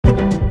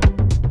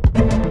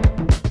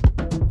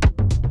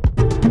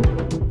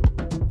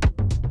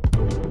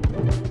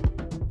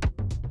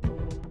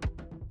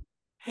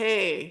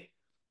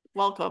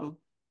Welcome.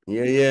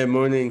 Yeah,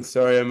 morning.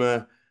 Sorry, I'm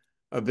a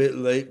bit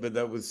late, but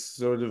that was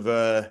sort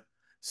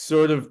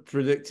of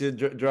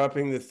predicted.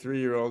 Dropping the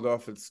 3-year-old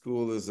off at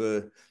school is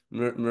a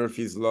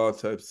Murphy's Law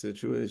type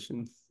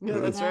situation. Yeah,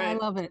 that's I right.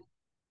 love it.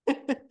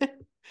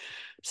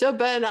 So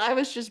Ben, I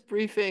was just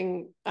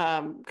briefing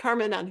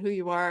Carmen on who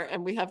you are,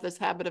 and we have this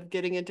habit of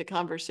getting into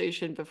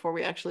conversation before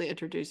we actually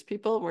introduce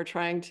people. We're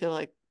trying to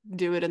like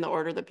do it in the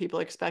order that people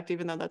expect,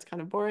 even though that's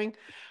kind of boring.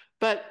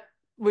 But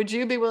would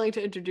you be willing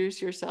to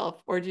introduce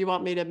yourself, or do you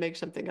want me to make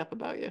something up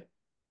about you?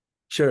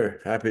 Sure,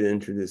 happy to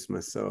introduce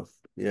myself.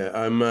 Yeah,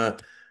 I'm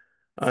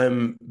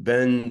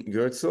Ben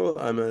Goertzel.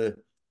 I'm a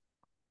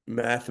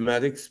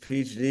mathematics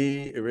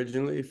PhD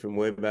originally from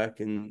way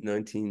back in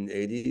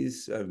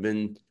 1980s. I've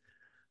been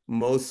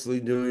mostly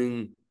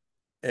doing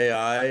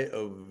AI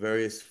of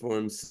various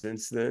forms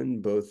since then,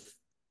 both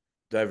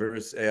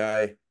diverse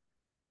AI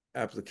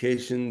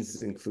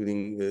applications,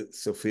 including the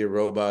Sophia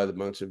robot, a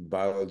bunch of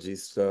biology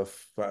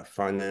stuff,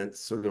 finance,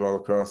 sort of all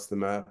across the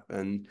map.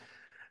 And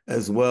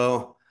as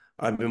well,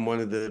 I've been one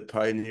of the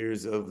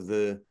pioneers of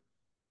the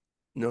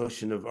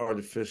notion of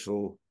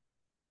artificial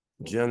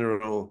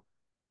general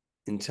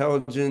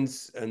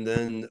intelligence, and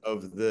then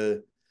of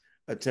the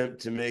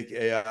attempt to make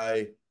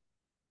AI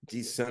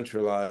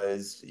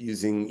decentralized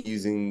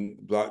using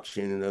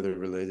blockchain and other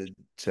related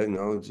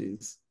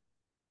technologies.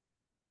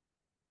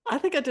 I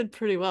think I did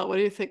pretty well. What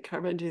do you think,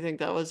 Carmen? Do you think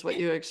that was what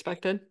you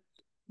expected?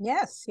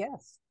 Yes,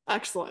 yes.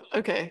 Excellent.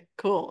 Okay,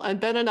 cool.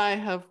 And Ben and I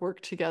have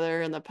worked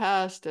together in the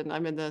past, and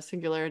I'm in the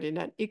Singularity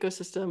Net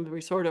ecosystem.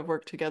 We sort of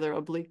work together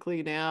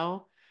obliquely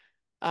now.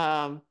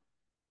 Um,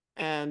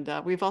 and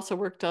we've also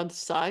worked on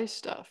sci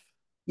stuff.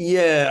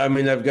 Yeah, I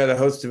mean, I've got a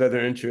host of other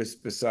interests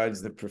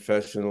besides the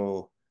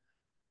professional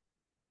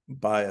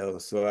bio.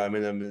 So, I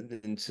mean, I'm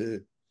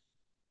into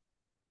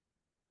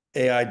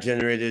AI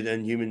generated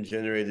and human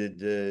generated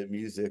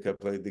music. I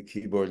played the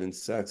keyboard and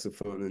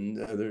saxophone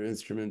and other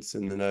instruments,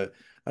 and then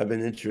I've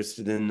been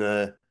interested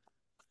in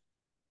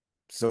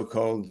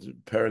so-called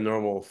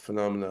paranormal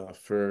phenomena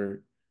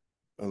for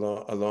a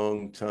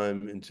long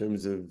time in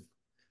terms of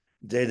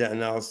data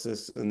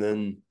analysis and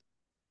then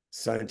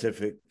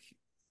scientific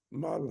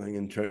modeling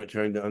and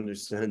trying to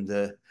understand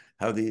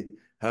how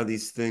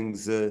these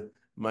things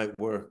might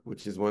work,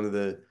 which is one of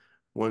the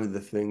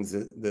things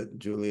that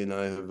Julie and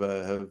I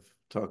have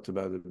talked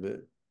about a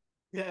bit.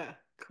 Yeah,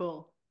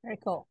 cool. Very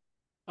cool.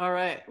 All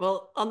right.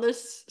 Well, on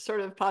this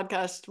sort of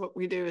podcast, what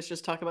we do is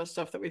just talk about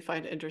stuff that we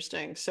find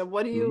interesting. So,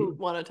 what do you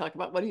want to talk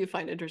about? What do you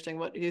find interesting?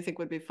 What do you think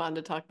would be fun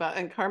to talk about?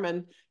 And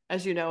Carmen,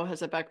 as you know,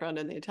 has a background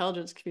in the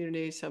intelligence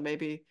community, so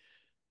maybe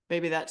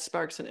that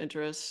sparks an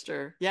interest.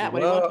 Or yeah, what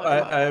do you want to Well,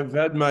 talk about? I've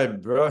had my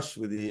brush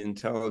with the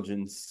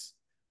intelligence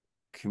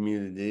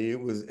community.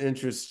 It was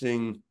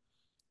interesting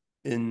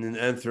in an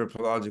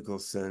anthropological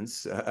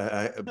sense,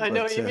 I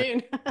know what but you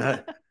mean.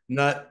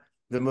 not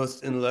the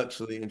most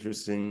intellectually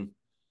interesting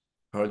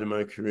part of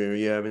my career.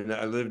 Yeah, I mean,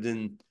 I lived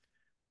in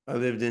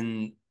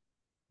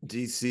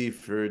DC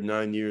for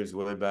 9 years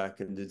way back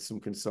and did some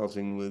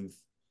consulting with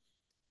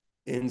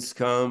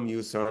INSCOM,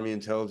 U.S. Army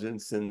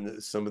Intelligence,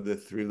 and some of the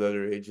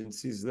three-letter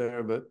agencies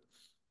there. But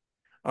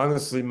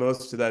honestly,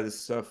 most of that is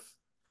stuff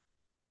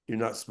you're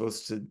not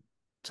supposed to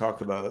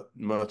talk about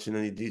much in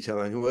any detail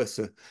anyway.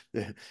 So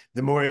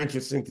the more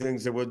interesting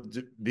things there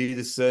would be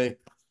to say,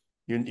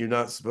 you're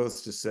not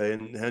supposed to say,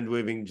 and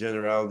hand-waving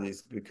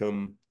generalities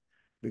become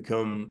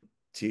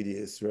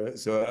tedious, right?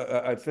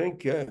 So I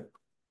think I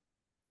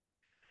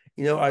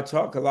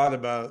talk a lot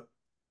about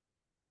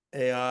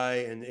AI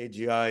and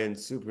AGI and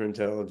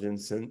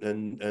superintelligence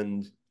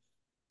and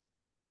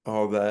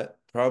all that.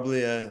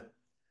 Probably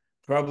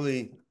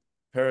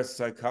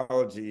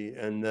parapsychology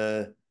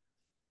and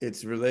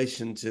its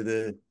relation to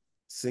the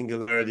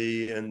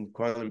singularity and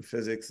quantum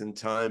physics and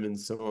time and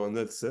so on.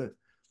 That's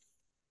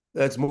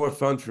more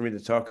fun for me to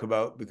talk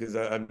about because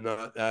I'm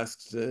not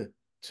asked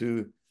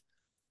to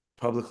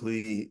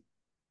publicly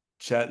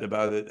chat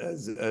about it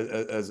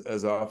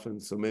as often.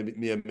 So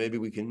maybe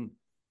we can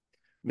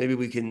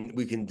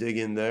dig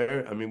in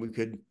there. I mean, we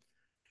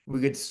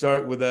could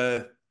start with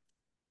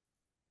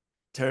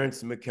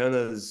Terence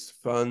McKenna's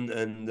fun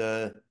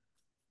and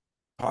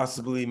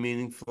possibly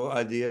meaningful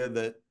idea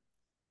that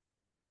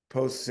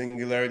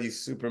post-singularity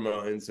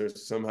superminds are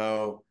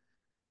somehow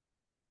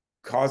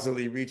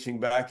causally reaching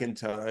back in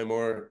time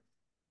or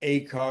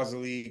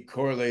acausally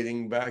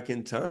correlating back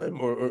in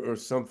time or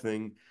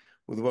something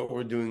with what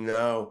we're doing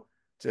now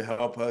to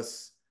help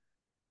us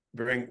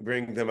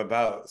bring them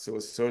about. So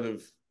it's sort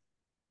of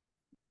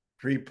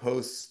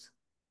pre-post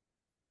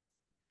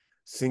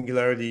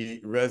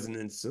singularity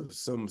resonance of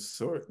some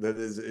sort that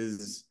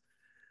is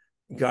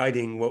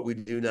guiding what we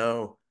do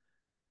now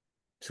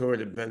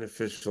toward a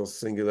beneficial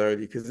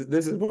singularity. Because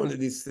this is one of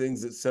these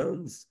things that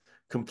sounds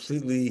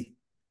completely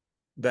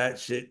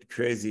batshit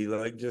crazy,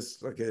 like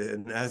just like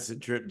an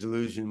acid trip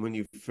delusion when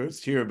you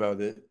first hear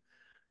about it.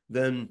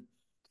 Then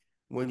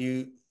when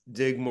you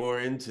dig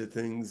more into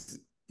things,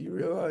 you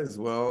realize,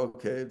 well,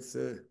 okay,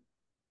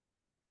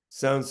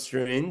 sounds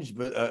strange,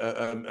 but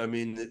I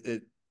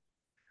mean,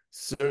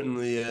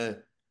 certainly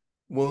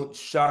won't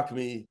shock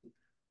me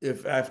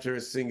if after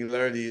a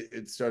singularity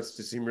it starts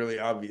to seem really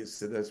obvious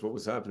that that's what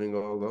was happening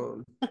all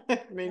along. Me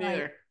Right.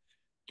 neither.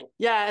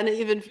 Yeah, and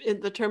even in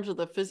the terms of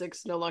the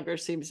physics, no longer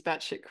seems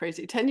batshit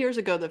crazy. 10 years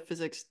ago, the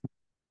physics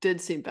did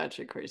seem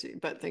batshit crazy,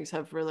 but things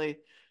have really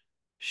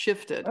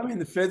shifted. I mean,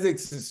 the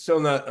physics is still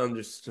not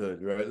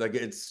understood, right? Like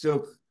it's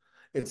still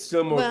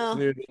more Well,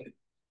 clear that,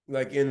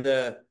 like in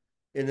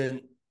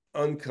an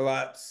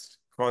uncollapsed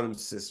quantum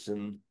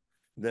system,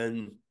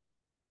 then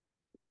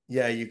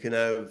yeah, you can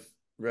have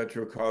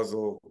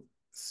retrocausal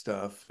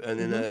stuff,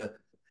 and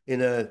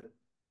in a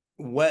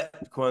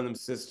wet quantum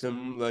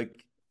system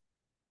like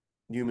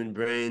human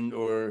brain,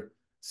 or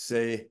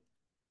say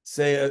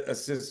a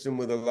system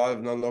with a lot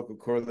of non-local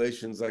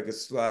correlations, like a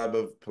slab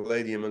of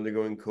palladium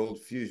undergoing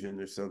cold fusion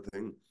or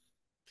something,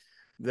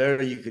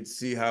 there you could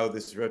see how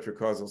this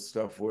retrocausal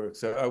stuff works.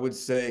 So I would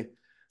say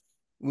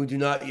we do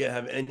not yet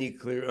have any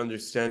clear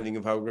understanding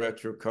of how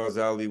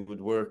retrocausality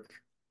would work,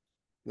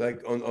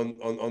 like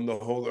on the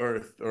whole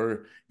Earth,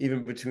 or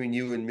even between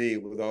you and me,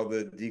 with all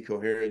the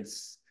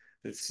decoherence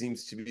that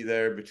seems to be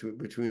there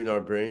between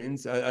our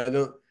brains.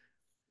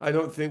 I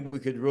don't think we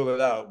could rule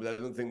it out, but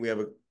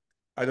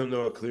I don't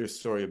know a clear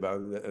story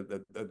about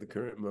it at the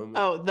current moment.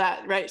 oh,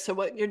 that right. So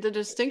the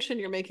distinction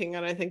you're making,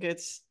 and I think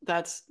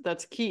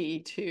that's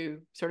key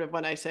to sort of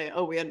when I say,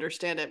 oh, we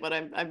understand it, but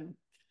I'm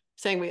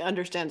saying we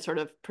understand sort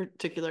of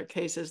particular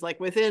cases, like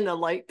within a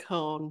light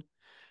cone.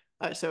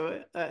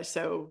 So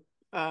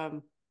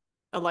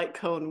a light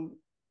cone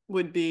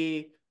would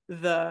be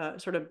the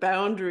sort of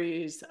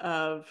boundaries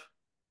of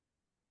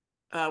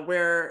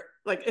where,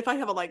 like, if I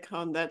have a light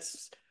cone that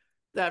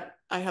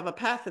I have a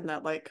path in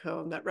that light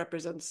cone that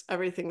represents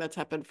everything that's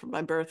happened from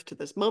my birth to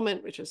this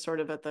moment, which is sort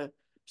of at the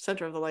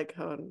center of the light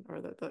cone,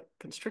 or the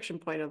constriction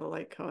point of the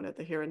light cone at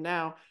the here and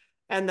now,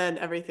 and then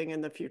everything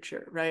in the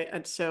future, right?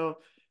 And so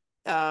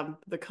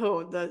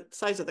the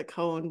size of the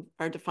cone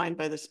are defined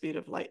by the speed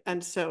of light.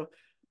 And so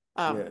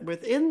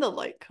within the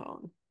light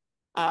cone,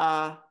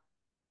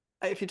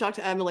 if you talk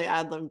to Emily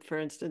Adlam, for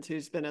instance,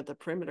 who's been at the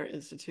Perimeter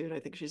Institute, I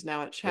think she's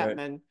now at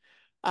Chapman,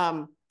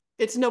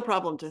 it's no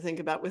problem to think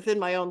about within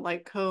my own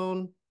light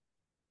cone,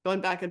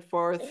 going back and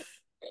forth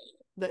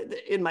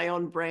in my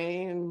own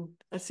brain.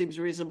 That seems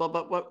reasonable.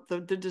 But what the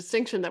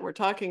distinction that we're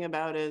talking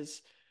about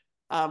is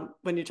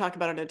when you talk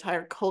about an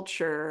entire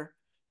culture,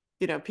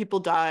 people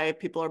die,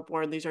 people are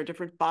born, these are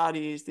different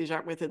bodies, these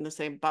aren't within the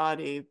same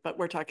body, but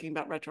we're talking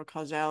about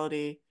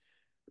retrocausality.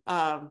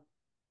 How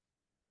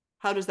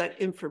does that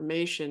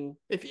information,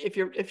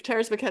 if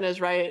Terence McKenna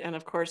is right, and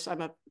of course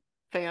I'm a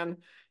fan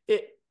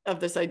of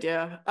this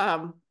idea,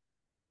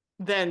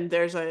 then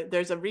there's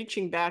a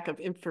reaching back of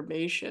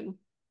information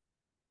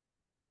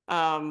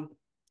that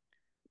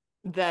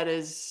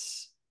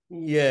is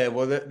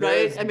well,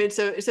 right. I mean,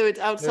 so it's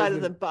outside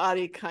of the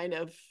body, kind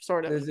of,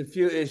 sort of. There's a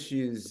few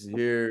issues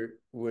here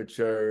which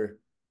are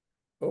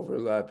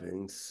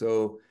overlapping.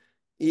 So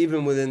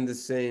even within the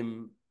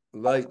same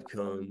light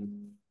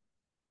cone,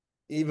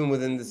 in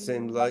a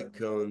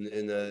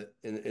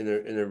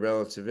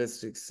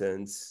relativistic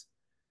sense,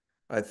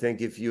 I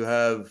think if you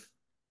have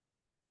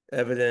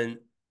evident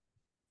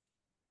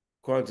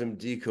quantum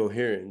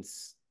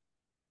decoherence,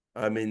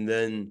 I mean,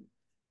 then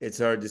it's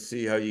hard to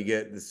see how you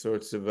get the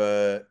sorts of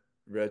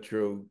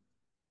retro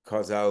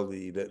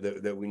causality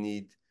that we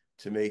need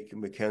to make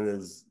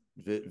McKenna's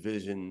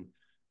vision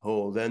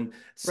hold. And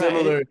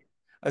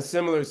a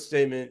similar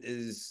statement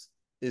is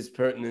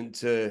pertinent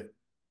to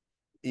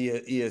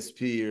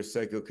ESP or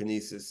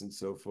psychokinesis and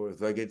so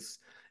forth. Like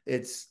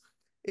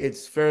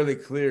it's fairly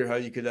clear how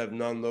you could have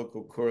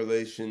non-local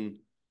correlation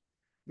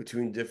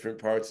between different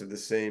parts of the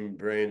same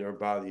brain or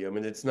body. I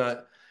mean, it's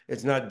not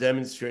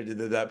demonstrated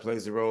that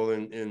plays a role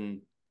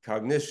in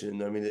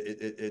cognition. I mean,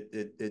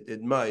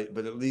 it might,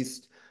 but at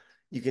least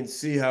you can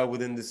see how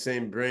within the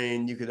same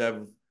brain you could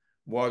have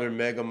water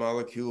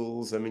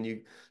megamolecules. I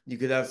mean, you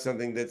could have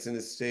something that's in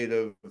a state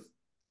of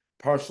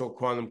partial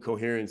quantum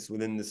coherence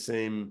within the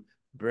same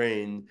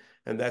brain,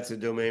 and that's a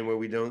domain where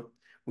we don't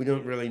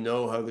really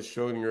know how the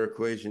Schrodinger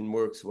equation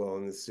works well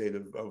in the state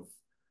of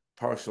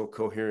partial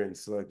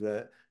coherence like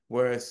that.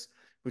 Whereas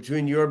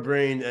between your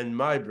brain and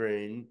my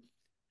brain,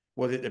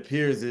 what it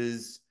appears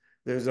is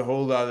there's a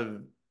whole lot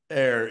of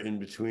air in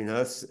between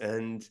us,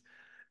 and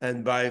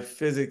by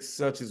physics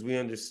such as we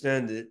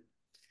understand it,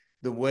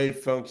 the wave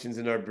functions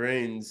in our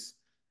brains,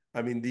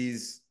 I mean,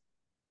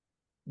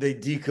 they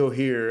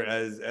decohere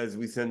as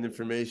we send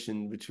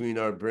information between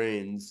our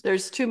brains.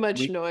 There's too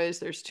much noise,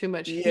 there's too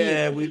much heat.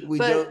 Yeah,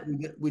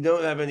 we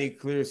don't have any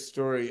clear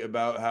story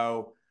about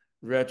how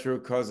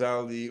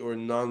retrocausality or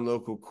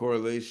non-local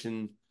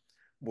correlation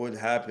would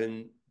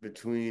happen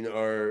between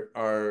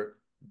our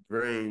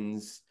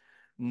brains,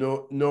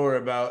 nor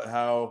about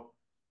how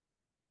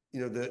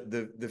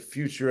the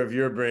future of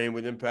your brain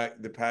would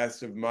impact the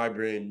past of my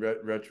brain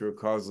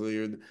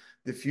retrocausally, or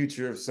the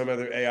future of some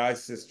other AI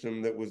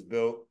system that was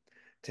built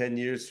 10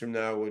 years from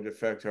now would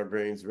affect our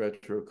brains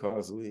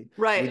retrocausally.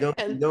 Right. We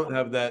don't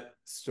have that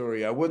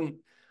story. I wouldn't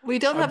We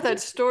don't have that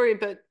story,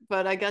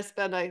 but I guess,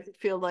 Ben, I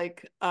feel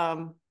like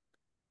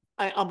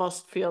I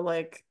almost feel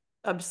like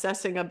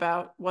obsessing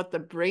about what the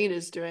brain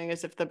is doing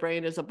as if the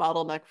brain is a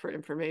bottleneck for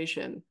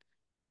information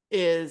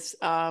is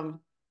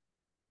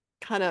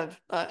kind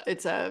of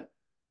it's a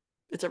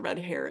red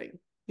herring.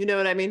 You know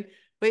what I mean?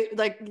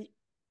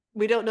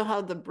 We don't know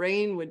how the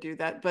brain would do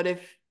that, but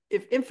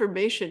if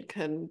information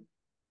can,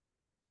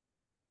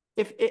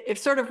 if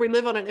sort of we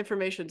live on an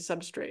information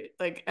substrate,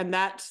 like, and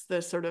that's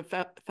the sort of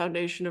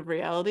foundation of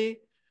reality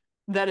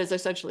that is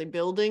essentially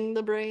building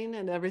the brain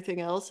and everything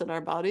else in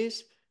our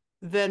bodies,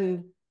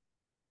 then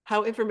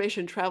how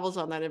information travels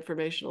on that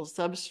informational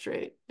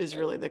substrate is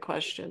really the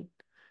question.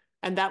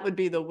 And that would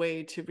be the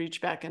way to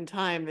reach back in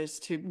time, is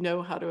to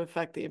know how to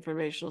affect the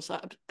informational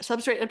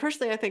substrate. And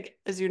personally, I think,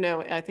 as you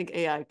know, I think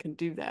AI can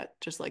do that,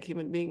 just like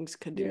human beings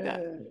can do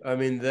that. I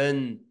mean,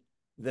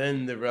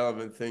 then the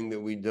relevant thing that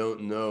we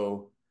don't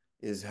know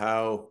is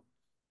how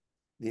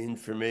the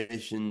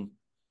information,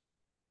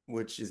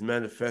 which is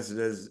manifested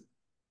as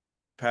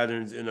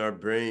patterns in our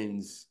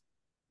brains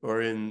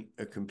or in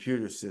a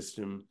computer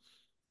system,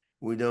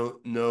 we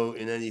don't know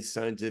in any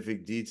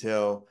scientific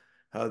detail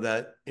how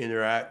that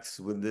interacts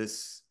with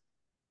this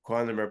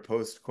quantum or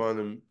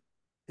post-quantum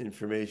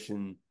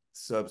information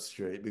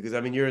substrate. Because,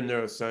 I mean, you're a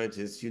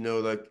neuroscientist, you know,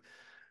 like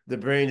the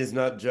brain is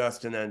not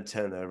just an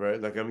antenna,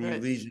 right? Like, I mean, you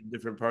lesion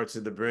different parts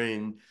of the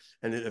brain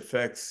and it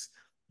affects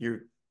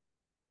your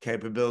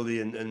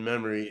capability and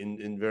memory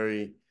in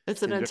very...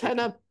 It's an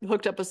antenna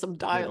hooked up with some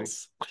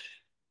dials.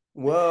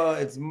 Well,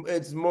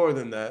 it's more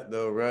than that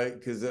though, right?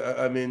 Because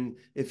I mean,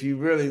 if you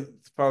really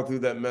follow through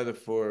that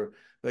metaphor,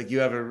 like you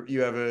have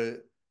a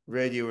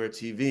radio or a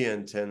TV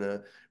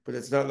antenna, but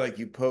it's not like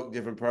you poke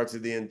different parts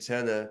of the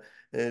antenna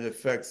and it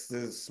affects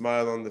the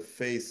smile on the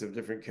face of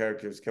different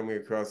characters coming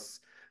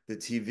across the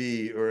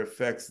TV, or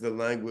affects the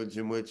language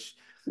in which...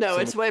 No,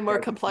 it's way more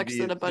complex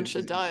than a bunch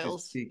of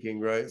dials. Speaking,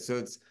 right? So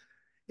it's,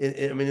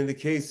 I mean, in the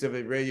case of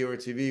a radio or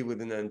TV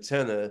with an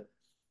antenna,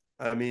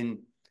 I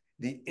mean,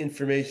 the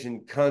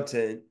information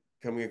content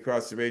coming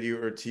across the radio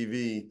or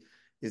TV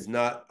is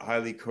not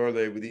highly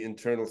correlated with the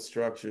internal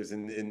structures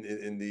in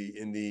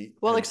the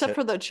well, except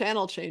for the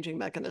channel changing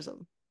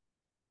mechanism.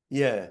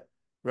 Yeah,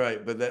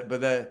 right. But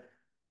that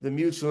the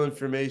mutual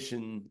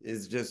information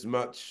is just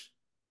much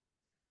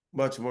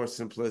more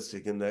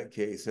simplistic in that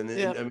case. And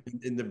I mean,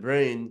 in the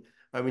brain,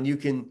 I mean, you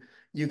can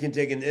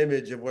take an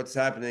image of what's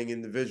happening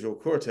in the visual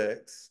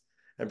cortex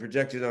and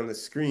project it on the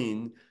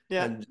screen.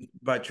 And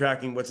by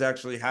tracking what's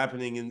actually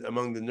happening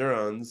among the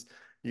neurons,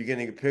 you're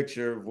getting a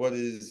picture of what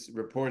is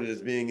reported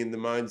as being in the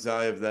mind's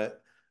eye of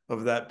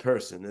that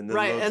person. And then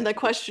and the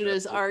question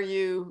is, are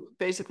you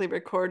basically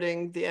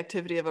recording the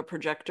activity of a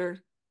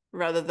projector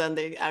rather than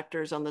the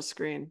actors on the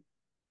screen?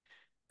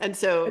 And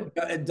so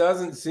it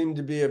doesn't seem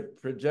to be a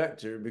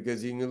projector,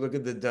 because you can look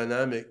at the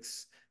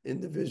dynamics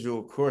in the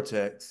visual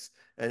cortex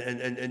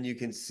and you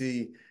can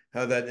see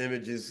how that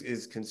image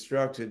is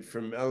constructed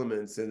from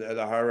elements and at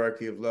a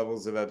hierarchy of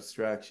levels of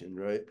abstraction,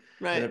 right?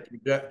 And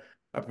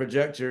a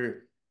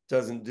projector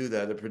doesn't do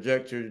that. A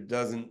projector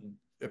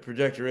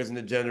isn't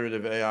a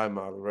generative AI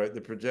model, right?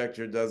 The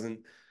projector doesn't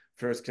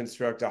first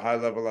construct a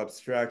high-level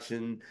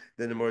abstraction,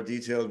 then a more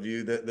detailed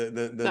view,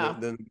 then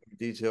a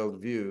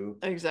detailed view.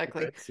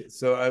 Exactly. Right?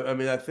 So I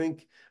mean, I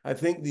think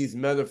these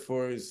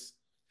metaphors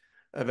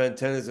of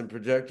antennas and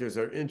projectors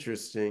are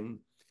interesting,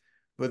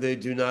 but they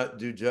do not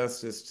do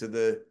justice to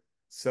the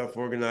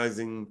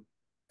self-organizing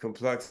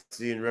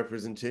complexity and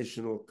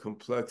representational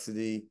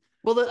complexity.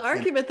 Well, the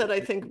argument that I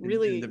think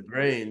really in the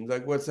brain,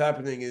 like what's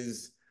happening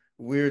is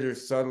weirder,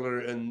 subtler,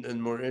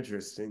 and more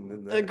interesting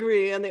than that.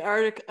 Agree. And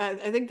I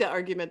think the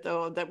argument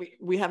though that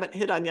we haven't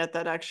hit on yet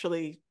that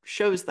actually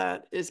shows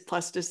that is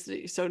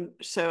plasticity.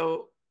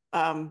 So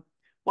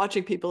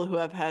watching people who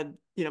have had,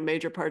 you know,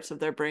 major parts of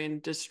their brain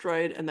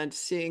destroyed and then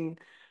seeing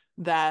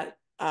that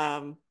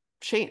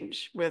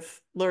change with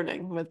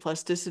learning, with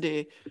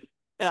plasticity,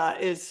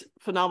 is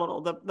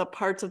phenomenal. The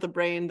parts of the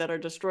brain that are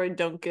destroyed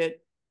don't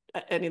get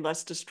any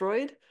less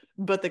destroyed,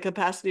 but the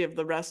capacity of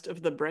the rest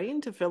of the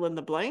brain to fill in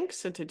the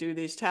blanks and to do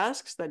these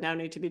tasks that now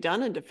need to be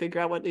done and to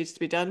figure out what needs to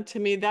be done, to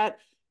me, that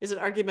is an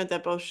argument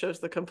that both shows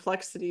the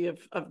complexity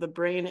of the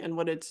brain and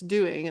what it's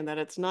doing, and that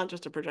it's not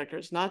just a projector,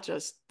 it's not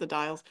just the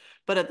dials,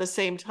 but at the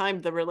same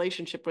time, the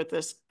relationship with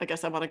this, I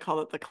guess I want to call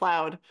it the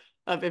cloud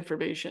of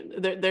information.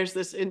 There's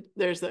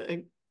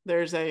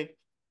a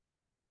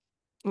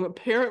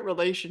apparent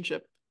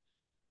relationship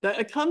that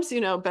it comes,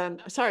 you know,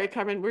 Ben, sorry,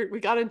 Carmen, we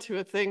got into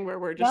a thing where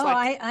we're just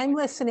I'm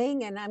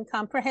listening and I'm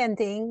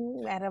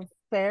comprehending at a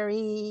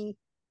very,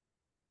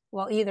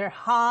 well, either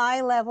high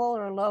level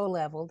or low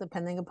level,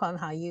 depending upon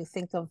how you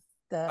think of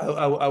the...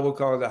 I will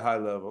call it a high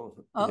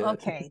level. Oh,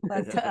 okay.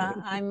 But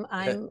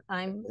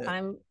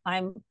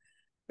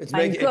It's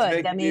making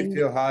good. me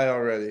feel high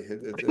already.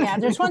 Yeah,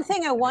 there's one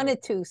thing I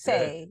wanted to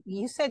say.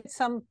 You said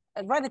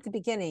right at the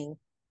beginning,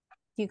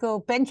 you go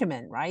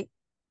Benjamin, right?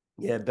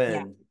 Yeah,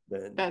 Ben.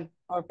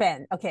 Or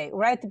Ben. Okay,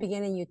 right at the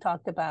beginning, you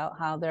talked about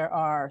how there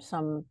are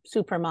some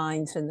super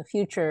minds in the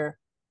future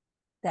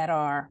that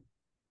are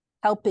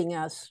helping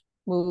us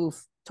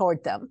move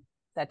toward them.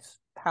 That's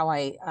how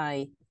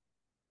I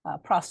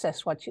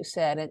process what you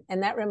said,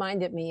 and that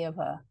reminded me of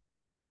a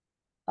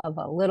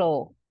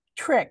little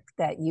trick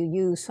that you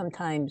use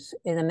sometimes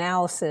in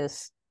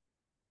analysis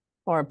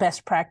or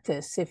best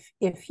practice.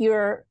 If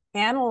you're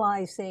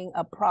analyzing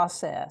a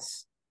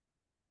process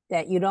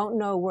that you don't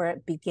know where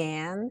it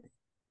began,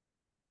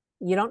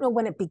 you don't know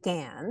when it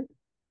began,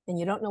 and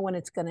you don't know when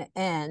it's going to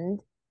end,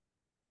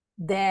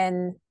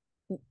 then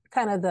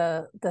kind of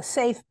the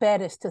safe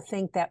bet is to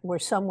think that we're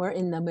somewhere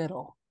in the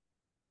middle.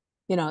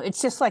 You know,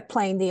 it's just like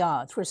playing the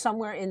odds. We're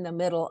somewhere in the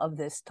middle of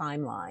this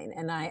timeline.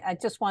 And I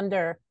just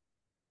wonder,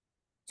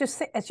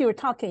 just as you were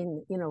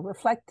talking, you know,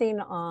 reflecting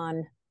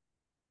on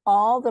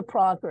all the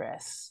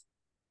progress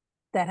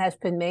that has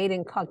been made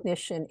in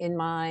cognition in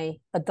my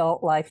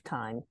adult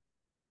lifetime,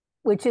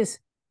 which is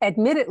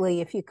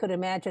admittedly, if you could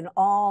imagine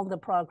all the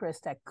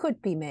progress that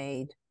could be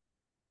made,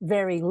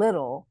 very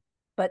little,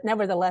 but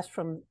nevertheless,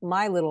 from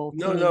my little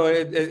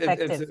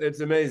perspective, it's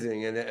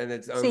amazing, and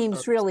it's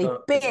seems really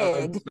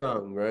big. It's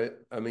unsung, right?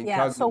 I mean,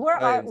 yeah. So where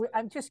are we?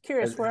 I'm just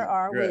curious, where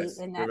are we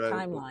in that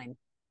timeline?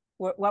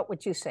 What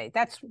would you say?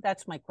 That's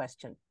my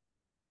question.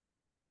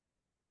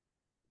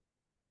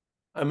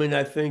 I mean,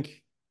 I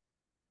think,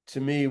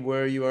 to me,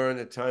 where you are in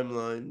a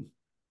timeline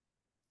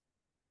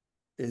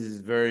is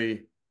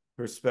very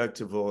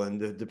perspectival,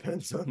 and it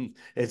depends on.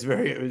 It's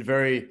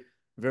very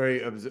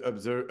observer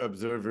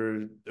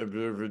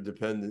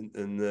dependent,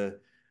 and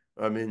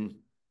I mean,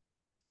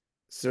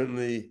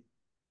 certainly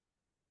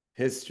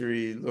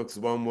history looks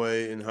one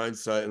way in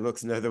hindsight and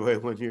looks another way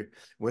when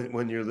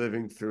you're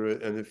living through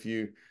it, and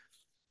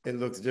it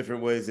looks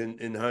different ways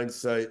in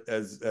hindsight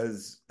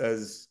as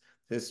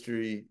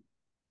history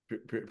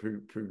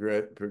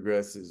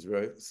progresses,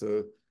 right?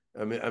 So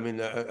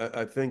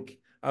I think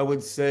I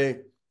would say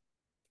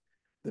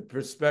the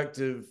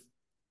perspective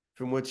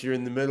from which you're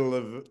in the middle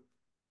of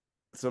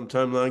some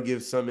timeline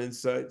gives some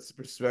insights.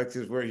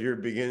 Perspectives where you're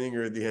beginning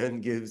or the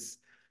end gives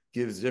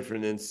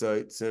different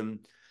insights, and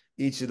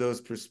each of those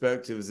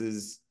perspectives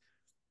is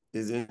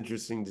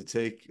interesting to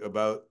take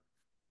about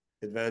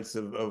advance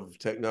of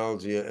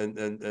technology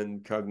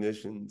and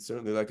cognition.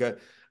 Certainly, like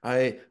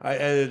I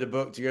edited a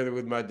book together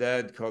with my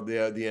dad called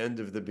the End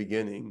of the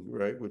Beginning,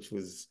 right, which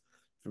was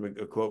from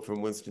a quote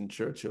from Winston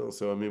Churchill.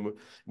 So I mean,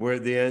 we're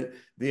at the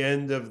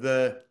end of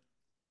the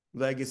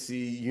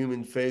legacy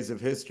human phase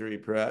of history,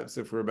 perhaps,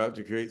 if we're about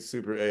to create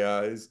super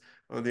AIs.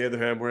 On the other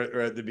hand,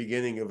 we're at the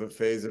beginning of a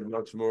phase of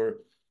much more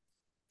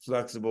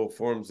flexible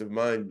forms of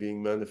mind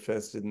being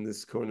manifested in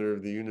this corner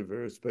of the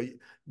universe.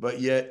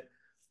 But yet,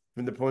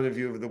 from the point of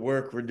view of the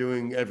work we're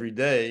doing every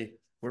day,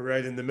 we're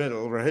right in the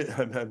middle, right?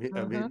 I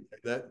mean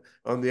that.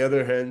 On the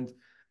other hand,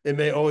 it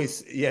may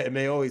always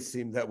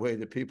seem that way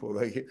to people.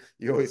 Like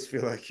you always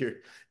feel like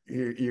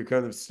you're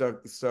kind of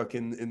stuck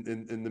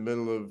in the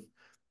middle of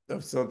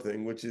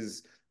something, which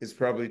is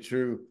probably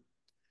true,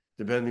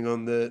 depending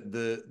on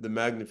the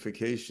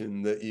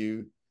magnification that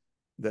you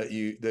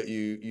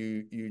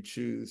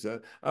choose.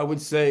 I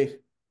would say,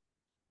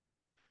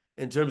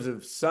 in terms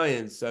of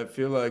science, I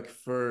feel like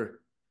for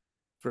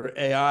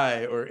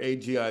AI or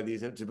AGI,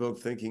 these interval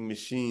thinking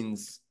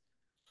machines,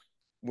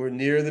 we're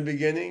near the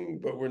beginning,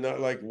 but we're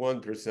not like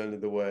 1% of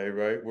the way,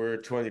 right? We're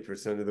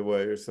 20% of the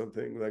way or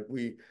something. Like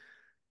we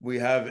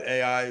have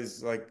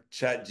AIs like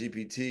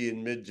ChatGPT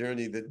and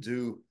Midjourney that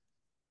do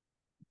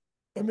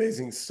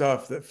amazing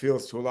stuff that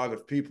feels to a lot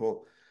of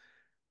people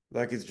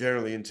like it's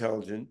generally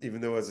intelligent,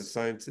 even though as a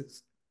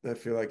scientist, I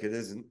feel like it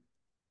isn't.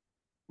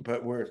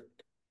 But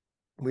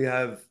we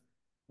have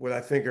what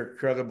I think are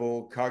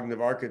credible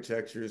cognitive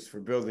architectures for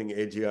building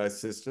AGI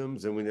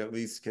systems, and we at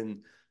least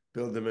can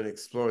build them and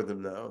explore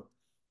them now.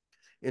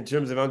 In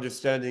terms of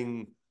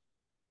understanding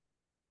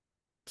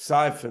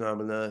psi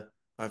phenomena,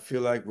 I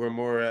feel like we're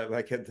more at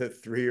the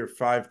 3 or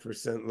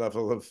 5%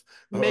 level of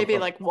maybe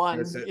like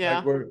 1. Yeah.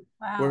 Like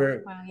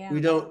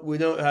we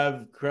don't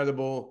have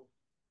credible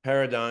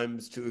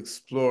paradigms to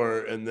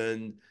explore and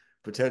then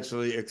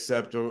potentially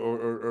accept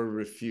or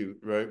refute,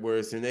 right?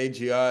 Whereas in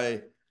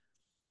AGI,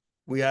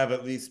 we have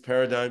at least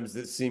paradigms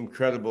that seem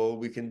credible.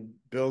 We can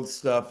build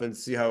stuff and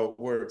see how it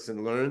works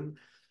and learn.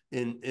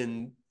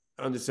 In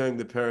understanding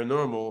the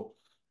paranormal,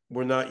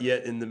 we're not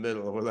yet in the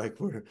middle.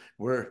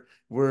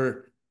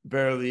 We're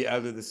barely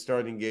out of the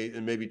starting gate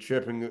and maybe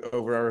tripping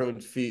over our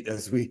own feet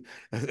as we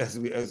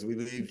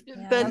leave.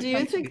 Yeah, Ben, do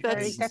you think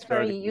that's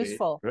very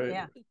useful? Right?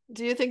 Yeah.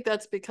 Do you think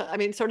that's because, I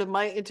mean, sort of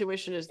my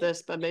intuition is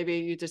this, but maybe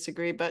you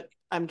disagree, but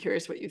I'm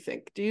curious what you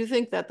think. Do you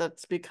think that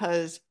that's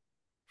because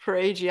for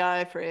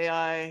AGI, for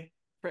AI,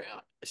 for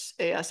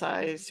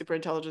ASI,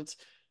 superintelligence,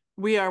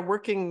 we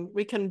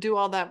can do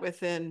all that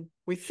within,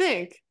 we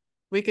think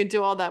we can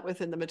do all that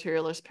within the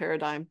materialist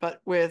paradigm,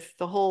 but with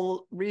the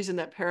whole reason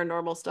that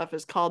paranormal stuff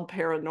is called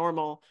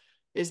paranormal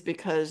is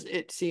because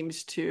it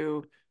seems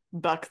to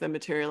buck the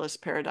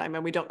materialist paradigm,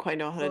 and we don't quite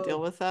know how to deal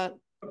with that.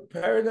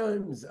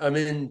 Paradigms, I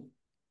mean,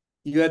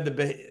 you had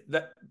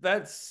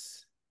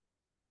that's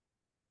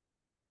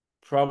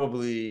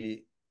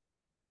probably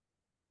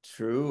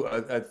true.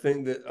 I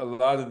think that a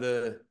lot of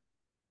the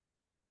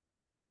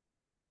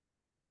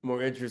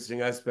more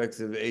interesting aspects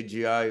of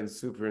AGI and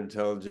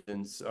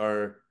superintelligence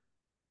are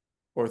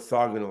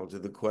orthogonal to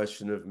the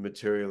question of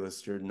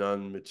materialist or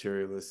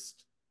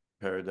non-materialist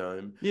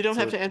paradigm. You don't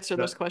So have to answer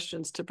those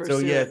questions to so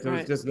pursue yeah, it, so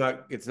right?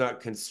 it's not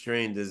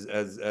constrained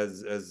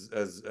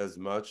as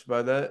much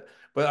by that.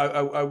 But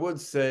I would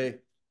say,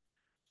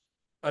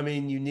 I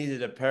mean, you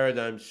needed a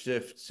paradigm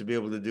shift to be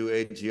able to do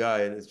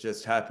AGI, and it's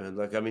just happened.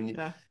 Like, I mean,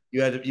 Yeah.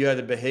 you had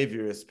a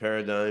behaviorist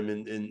paradigm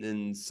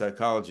in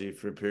psychology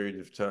for a period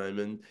of time,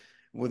 and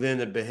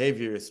within a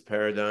behaviorist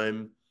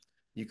paradigm,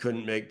 you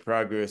couldn't make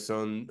progress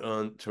on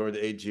toward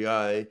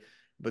AGI.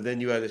 But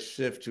then you had a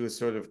shift to a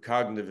sort of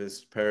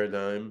cognitivist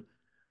paradigm,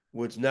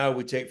 which now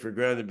we take for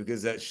granted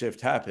because that shift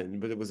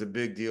happened, but it was a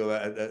big deal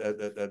at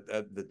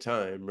the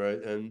time,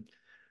 right? And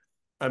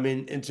I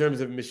mean, in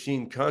terms of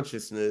machine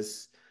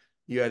consciousness,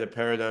 you had a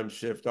paradigm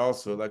shift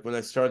also. Like when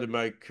I started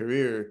my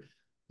career,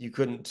 you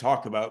couldn't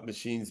talk about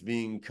machines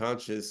being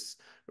conscious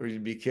or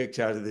you'd be kicked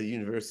out of the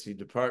university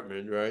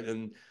department, right?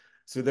 And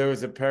so there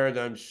was a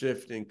paradigm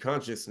shift in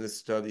consciousness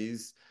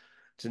studies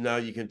to now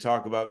you can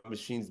talk about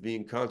machines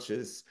being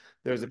conscious.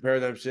 There's a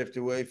paradigm shift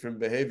away from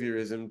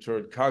behaviorism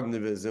toward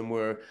cognitivism,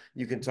 where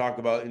you can talk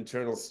about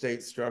internal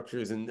state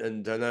structures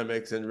and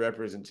dynamics and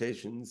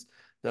representations,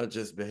 not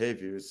just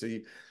behaviors. So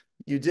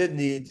you did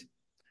need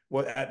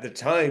what at the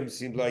time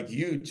seemed like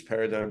huge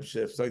paradigm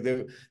shifts. Like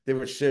there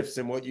were shifts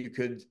in what you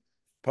could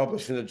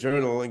publish in a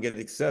journal and get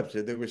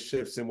accepted. There were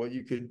shifts in what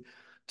you could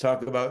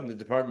talk about in the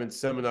department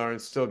seminar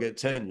and still get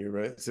tenure,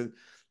 right? So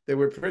there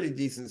were pretty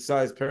decent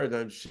sized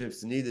paradigm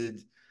shifts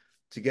needed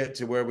to get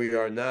to where we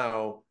are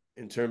now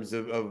in terms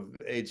of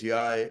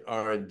AGI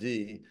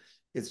R&D.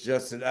 It's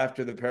just that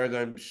after the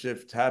paradigm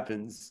shift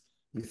happens,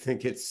 you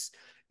think it's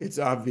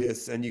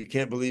obvious and you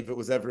can't believe it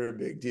was ever a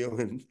big deal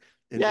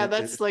Yeah,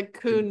 that's like in the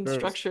Kuhn's first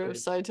structure of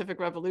place. scientific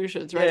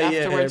revolutions, right? Yeah,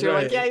 Afterwards, you're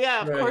like, right,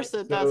 yeah, of right. course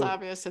that's So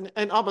obvious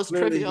and almost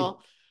clearly,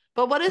 trivial.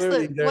 But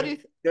clearly what do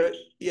you,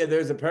 yeah,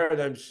 there's a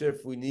paradigm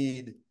shift we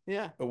need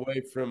yeah,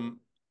 away from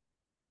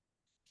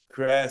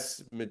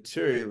crass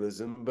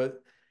materialism,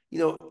 but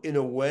in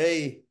a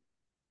way,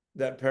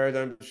 that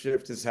paradigm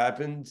shift has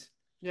happened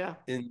yeah,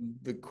 in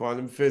the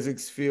quantum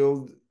physics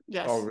field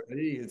yes.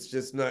 already. It's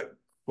just not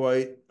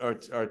quite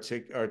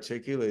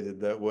articulated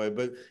that way.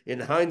 But in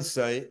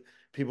hindsight,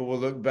 people will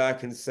look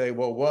back and say,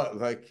 "Well, what?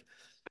 Like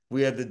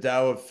we had the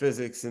Tao of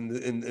physics in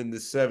the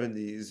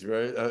 70s,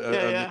 right? Yeah, I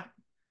mean,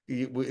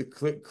 yeah.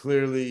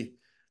 clearly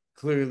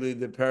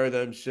the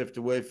paradigm shift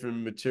away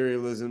from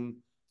materialism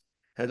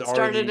had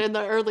Started already. in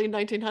the early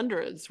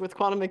 1900s with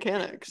quantum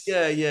mechanics.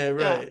 Yeah, Yeah,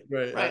 right.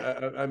 right.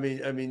 I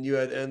mean, you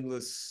had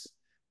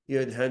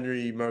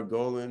Henry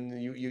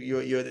Margolin,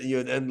 you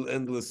had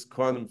endless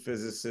quantum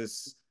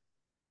physicists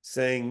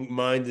saying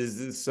mind is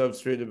the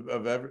substrate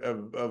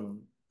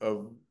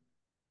of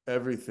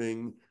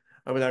everything.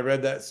 I mean, I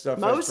read that stuff.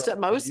 I saw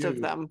Most of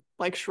you. them,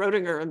 like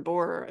Schrodinger and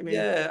Bohr. I mean,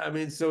 Yeah, I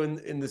mean, so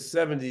in the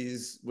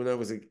 70s, when I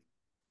was a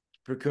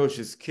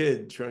precocious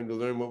kid trying to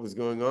learn what was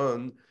going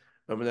on,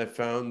 I mean, I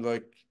found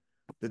like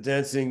the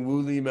Dancing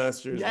Woolly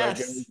Masters by Gary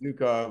yes,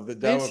 Zukov, the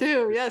me Tao of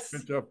too. Yes,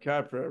 Fritjof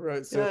Capra,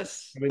 right? So,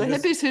 yes. I mean, The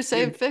this, hippies who you,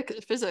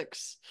 saved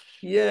physics.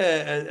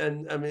 yeah,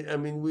 and I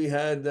mean, we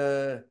had,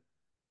 oh,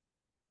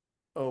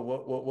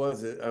 what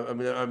was it? I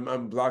mean,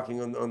 I'm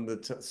blocking on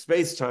the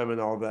space time and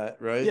all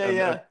that, right? Yeah,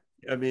 yeah.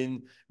 I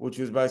mean, which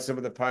was by some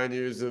of the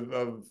pioneers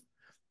of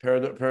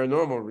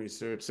paranormal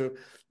research. So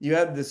you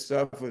had this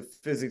stuff with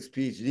physics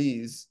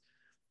PhDs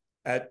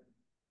at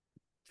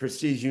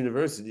prestige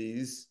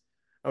universities.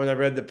 I mean, I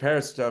read the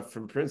Paris stuff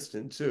from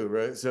Princeton too,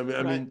 right? So I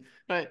Right, mean,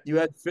 right. you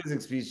had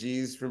physics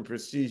PhDs from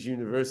prestige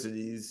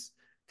universities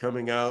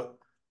coming out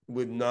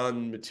with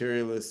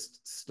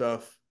non-materialist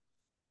stuff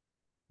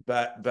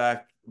back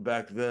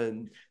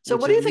then, So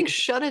which what do at you think least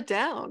shut it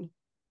down?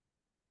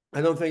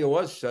 I don't think it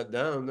was shut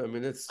down. I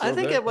mean, it's I still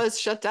think there. it was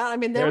shut down. I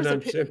mean, there was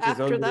Paradigm shift is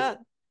after under. that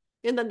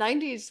in the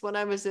 90s when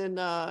I was in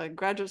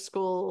graduate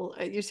school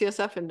at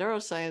UCSF in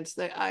neuroscience.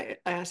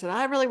 I said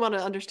I really want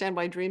to understand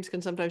why dreams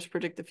can sometimes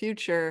predict the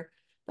future.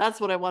 That's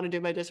what I want to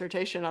do my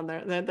dissertation on there.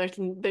 And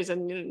they said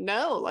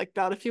no, like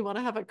not if you want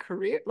to have a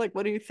career. Like,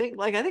 what do you think?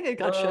 Like, I think it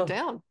got shut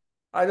down.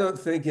 I don't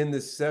think in the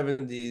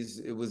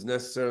 70s it was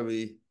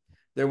necessarily,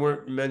 there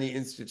weren't many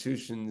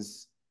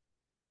institutions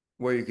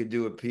where you could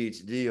do a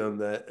PhD on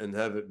that and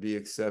have it be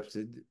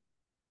accepted.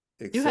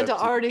 You had to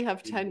Accepted. already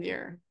have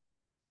tenure.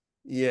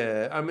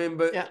 Yeah, I mean,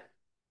 but Yeah.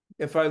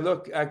 if I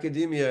look,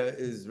 academia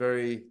is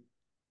very.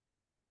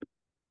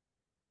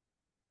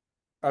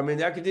 I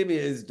mean,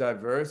 academia is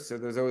diverse, so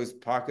there's always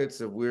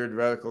pockets of weird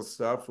radical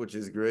stuff, which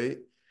is great.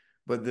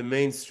 But the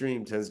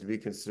mainstream tends to be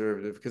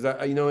conservative because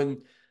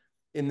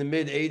in the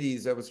mid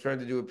 80s, I was trying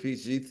to do a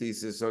PhD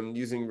thesis on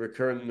using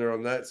recurrent neural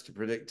nets to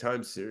predict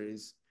time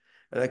series,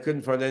 and I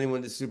couldn't find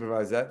anyone to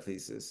supervise that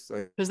thesis.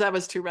 Like, Because that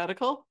was too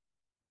radical.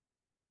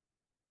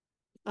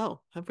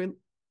 Oh, have we?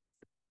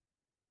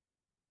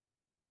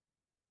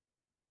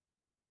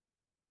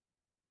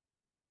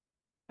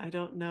 I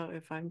don't know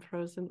if I'm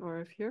frozen or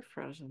if you're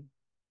frozen.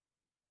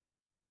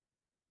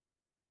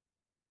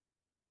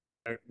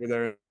 were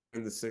there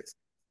the 60s.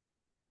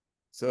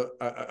 So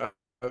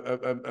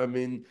I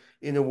mean,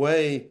 in a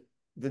way,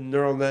 the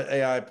neural net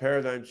AI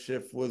paradigm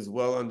shift was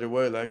well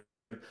underway. Like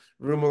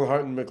Rummel,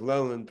 Hart, and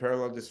McClellan,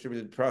 parallel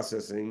distributed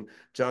processing,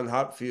 John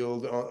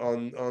Hopfield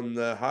on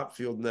the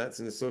Hopfield nets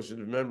and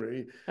associative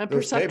memory. And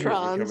those papers were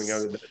coming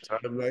out perceptrons. at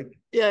that time. Like,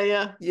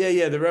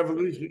 Yeah. the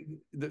revolution,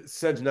 the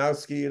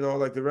Sejnowski and all,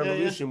 like the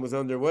revolution was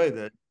underway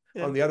then.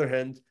 Yeah. On the other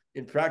hand,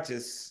 in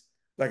practice,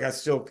 like I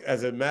still,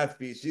 as a math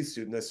PhD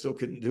student, I still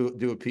couldn't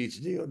do a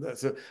PhD on that.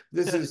 So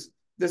this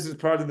is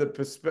part of the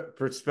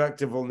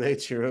perspectival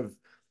nature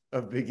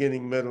of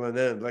beginning, middle, and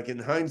end. Like in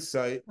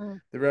hindsight,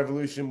 the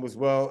revolution was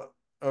well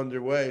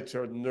underway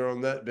toward neural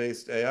net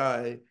based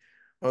AI.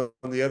 On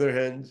the other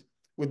hand,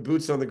 with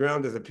boots on the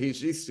ground as a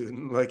PhD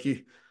student, like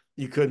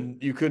you couldn't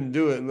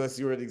do it unless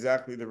you were in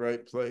exactly the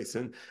right place.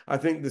 And I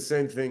think the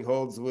same thing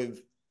holds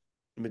with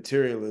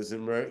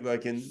materialism, right?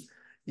 Like in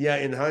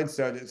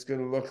hindsight, it's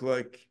going to look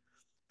like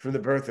from the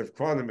birth of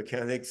quantum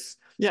mechanics,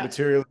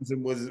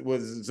 materialism was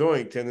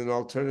zoinked, and an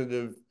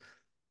alternative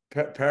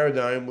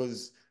paradigm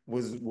was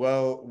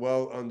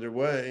well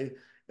underway.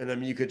 And I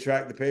mean, you could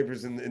track the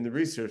papers in the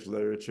research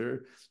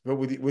literature, but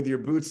with your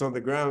boots on the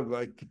ground,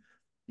 like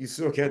you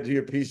still can't do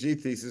your PhD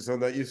thesis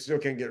on that. You still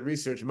can't get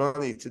research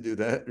money to do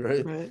that,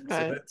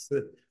 right?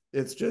 So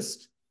it's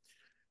just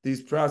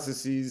these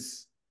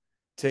processes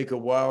take a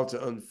while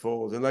to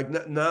unfold. And like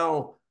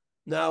now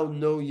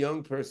no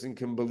young person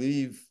can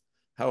believe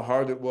how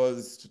hard it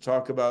was to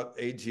talk about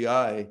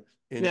AGI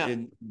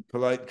in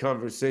polite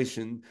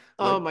conversation.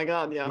 Oh my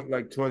God,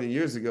 like 20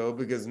 years ago,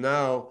 because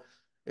now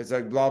it's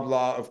like blah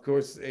blah. Of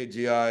course,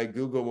 AGI.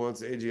 Google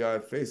wants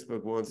AGI.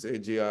 Facebook wants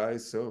AGI.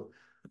 So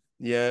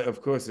yeah,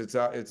 of course it's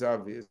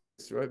obvious,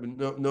 right?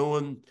 But no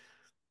one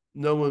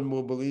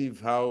will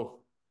believe how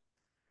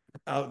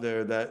out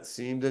there that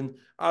seemed. And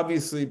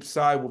obviously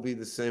psi will be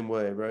the same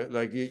way, right?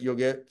 Like you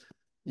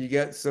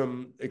get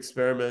some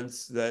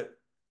experiments that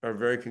are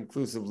very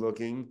conclusive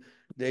looking.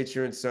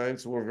 Nature and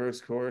Science will reverse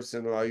course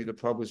and allow you to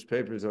publish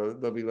papers on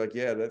it. They'll be like,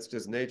 yeah, that's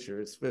just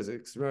nature, it's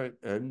physics, right?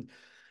 And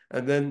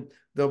then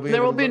there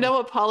will be no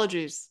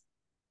apologies.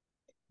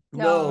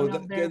 No,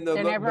 again,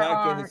 they'll look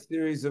back at a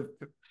series of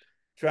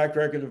track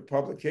record of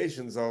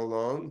publications all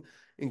along,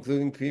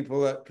 including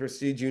people at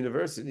prestige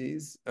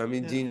universities. I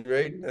mean, Dean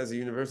Radin has a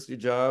university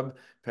job.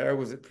 Per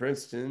was at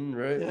Princeton,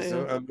 right?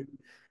 So I mean,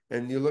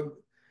 and you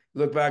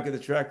look back at the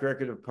track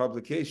record of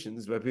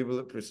publications by people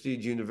at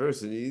prestige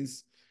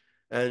universities,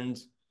 and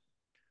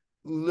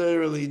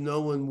literally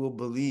no one will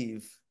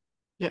believe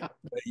that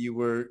you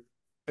were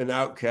an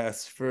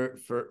outcast for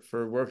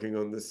working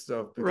on this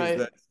stuff,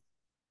 because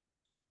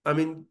I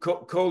mean,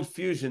 cold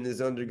fusion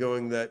is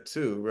undergoing that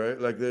too, right?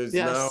 Like there's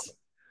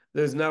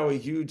now a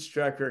huge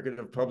track record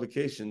of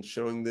publications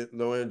showing that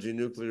low energy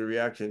nuclear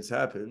reactions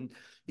happen.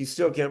 You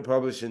still can't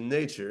publish in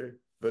Nature,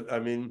 but I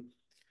mean,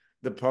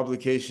 the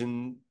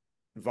publication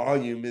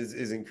volume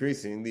is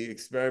increasing. The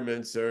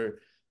experiments are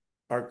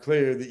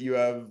clear that you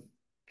have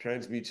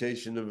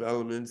transmutation of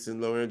elements in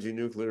low energy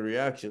nuclear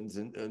reactions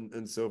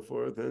and so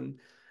forth. And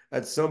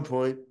at some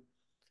point,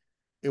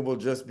 it will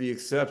just be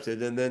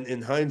accepted. And then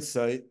in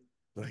hindsight,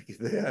 like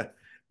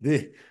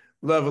the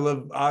level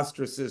of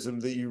ostracism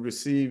that you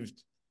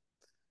received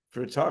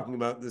for talking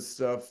about this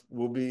stuff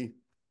will be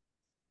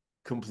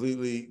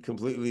completely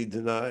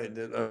denied.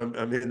 And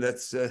I mean,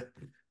 that's the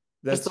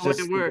way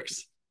it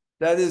works.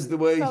 That is the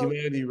way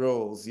humanity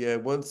rolls. Yeah,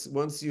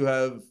 once you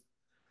have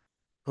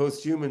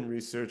post-human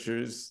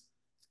researchers,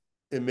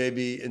 it may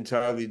be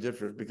entirely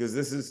different, because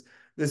this is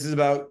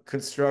about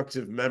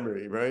constructive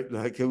memory, right?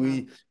 Like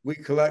we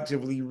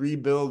collectively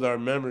rebuild our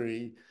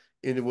memory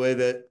in a way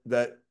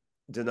that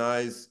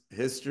denies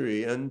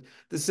history. And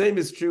the same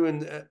is true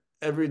in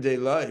everyday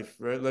life,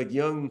 right? Like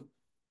young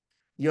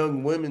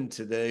women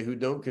today who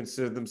don't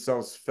consider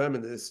themselves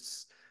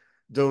feminists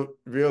don't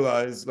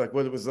realize like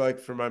what it was like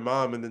for my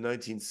mom in the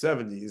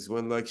 1970s,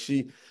 when like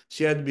she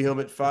had to be home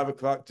at 5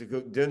 o'clock to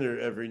cook dinner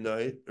every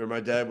night, or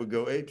my dad would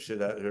go apeshit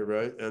at her,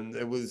 right? And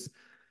it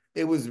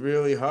was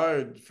really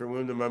hard for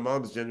women of my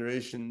mom's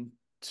generation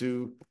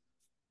to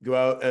go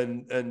out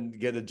and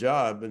get a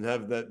job and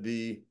have that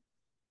be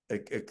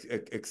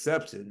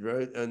accepted,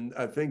 right? And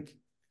I think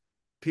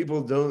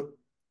people don't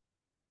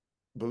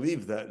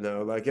believe that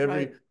now. Like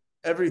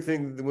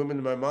everything the women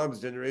of my mom's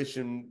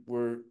generation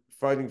were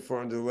fighting for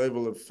under the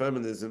label of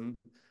feminism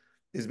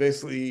is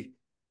basically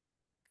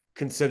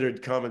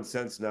considered common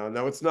sense now.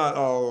 Now, it's not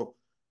all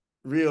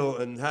real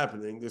and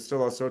happening. There's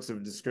still all sorts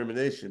of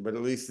discrimination, but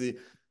at least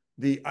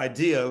the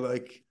idea,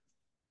 like,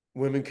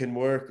 women can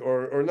work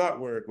or not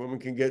work. Women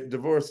can get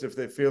divorced if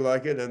they feel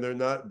like it, and they're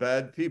not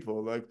bad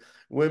people. Like,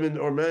 women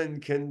or men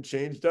can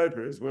change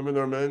diapers. Women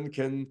or men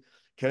can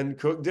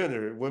cook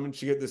dinner. Women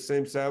should get the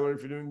same salary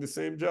for doing the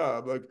same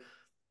job. Like,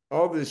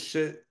 all this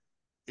shit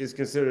is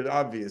considered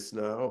obvious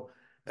now,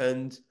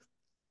 and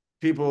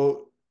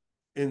people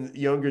in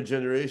younger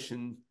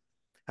generation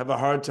have a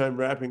hard time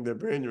wrapping their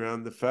brain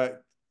around the fact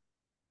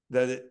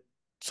that it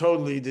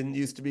totally didn't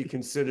used to be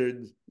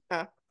considered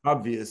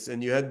obvious,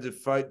 and you had to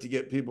fight to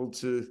get people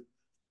to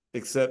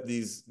accept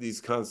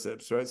these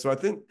concepts, right? So I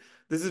think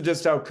this is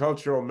just how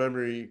cultural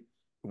memory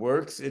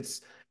works.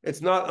 It's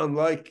not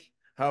unlike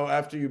how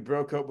after you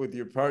broke up with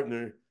your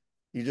partner,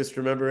 you just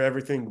remember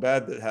everything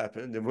bad that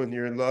happened, and when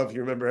you're in love, you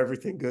remember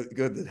everything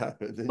good that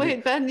happened. And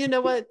Wait, Ben, you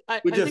know what?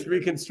 we just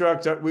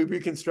reconstruct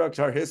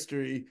our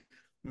history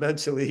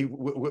mentally,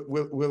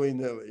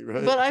 willy-nilly,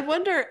 right? But I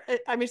wonder,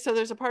 I mean, so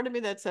there's a part of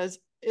me that says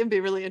it'd be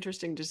really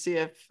interesting to see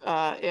if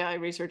AI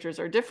researchers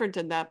are different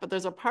in that, but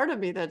there's a part of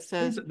me that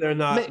says they're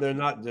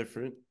not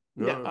different.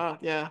 No.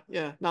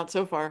 Yeah, not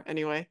so far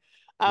anyway.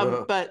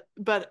 No. But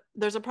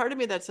there's a part of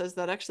me that says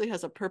that actually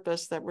has a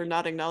purpose that we're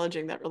not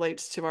acknowledging that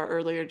relates to our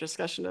earlier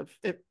discussion of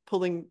it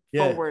pulling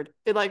forward.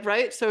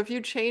 Right? So if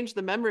you change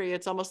the memory,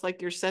 it's almost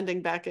like you're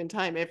sending back in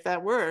time. If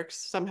that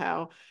works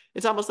somehow,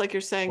 it's almost like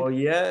you're saying,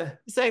 well,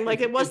 saying like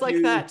it was like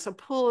that. So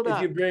pull it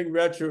up. If you bring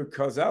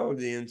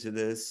retrocausality into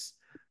this,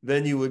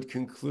 then you would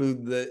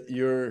conclude that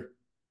your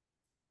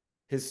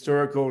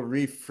historical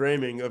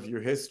reframing of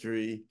your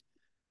history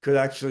could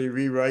actually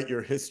rewrite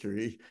your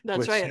history.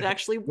 That's right. It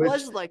actually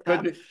was like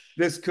that.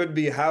 This could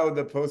be how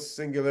the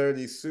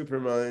post-singularity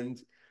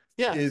supermind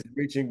is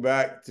reaching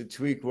back to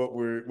tweak what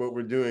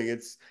we're doing.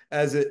 It's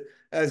as it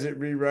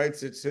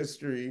rewrites its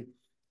history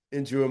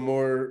into a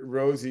more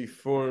rosy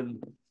form,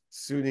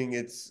 suiting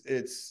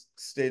its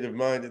state of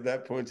mind at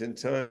that point in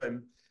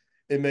time.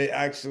 It may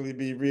actually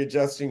be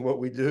readjusting what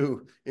we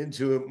do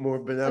into a more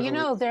benevolent.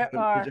 Well, there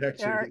are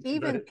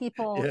even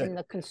people in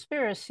the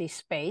conspiracy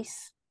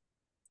space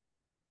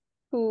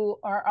who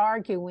are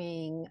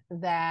arguing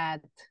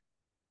that,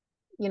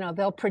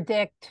 they'll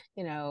predict,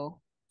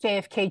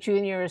 JFK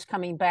Jr. is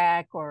coming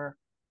back or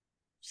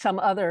some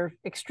other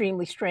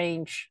extremely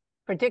strange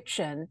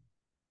prediction.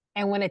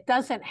 And when it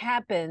doesn't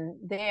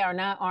happen, they are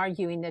not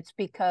arguing it's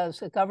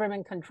because a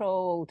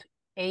government-controlled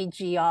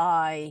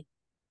AGI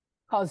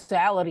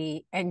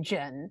causality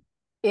engine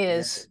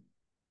is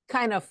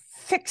kind of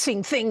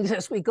fixing things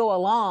as we go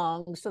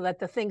along so that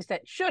the things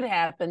that should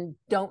happen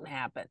don't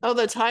happen. Oh,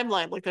 the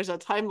timeline. Like there's a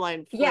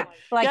timeline. There's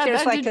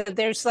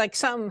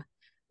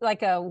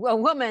a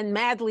woman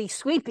madly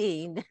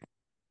sweeping,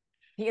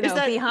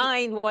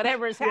 behind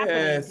whatever's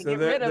happening to get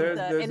rid of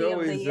any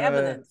of the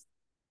evidence.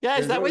 Yeah,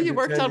 is that what you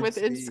worked on with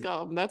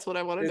INSCOM? That's what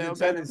I want to know.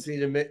 There's a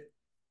tendency to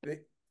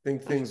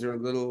think things are a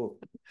little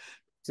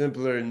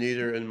simpler and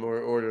neater and more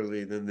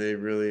orderly than they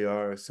really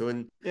are. So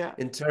in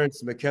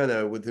Terence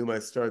McKenna, with whom I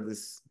started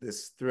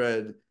this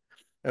thread,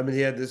 I mean,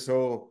 he had this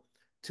whole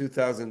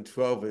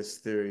 2012-ish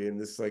theory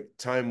and this like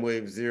time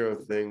wave zero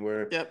thing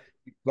where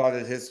he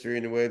plotted history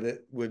in a way that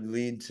would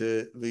lead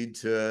to history,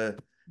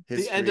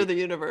 the end of the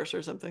universe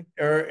or something,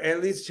 or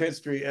at least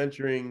history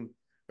entering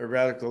a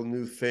radical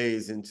new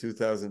phase in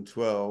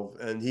 2012.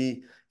 And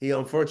he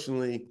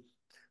unfortunately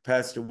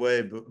passed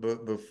away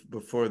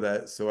before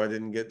that, so I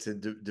didn't get to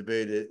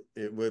debate it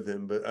with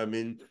him. But I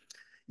mean,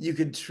 you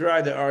could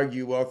try to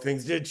argue, well,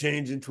 things did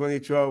change in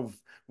 2012.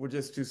 We're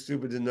just too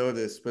stupid to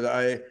notice. But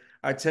I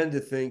tend to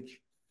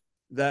think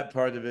that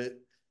part of it,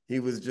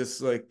 he was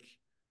just like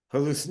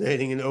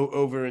hallucinating and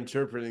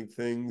over-interpreting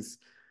things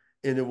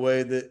in a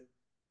way that,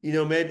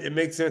 maybe it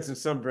makes sense in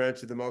some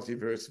branch of the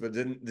multiverse, but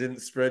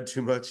didn't spread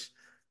too much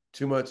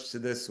to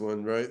this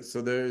one, right?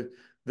 So there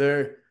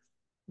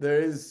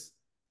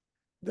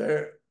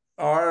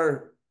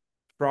are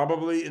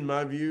probably, in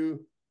my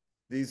view,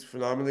 these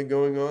phenomena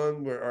going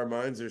on where our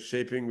minds are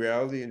shaping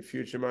reality and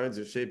future minds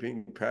are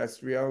shaping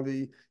past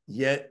reality,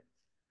 yet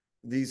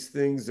these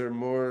things are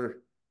more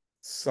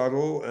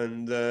subtle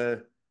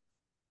and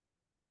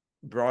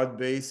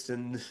broad-based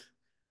and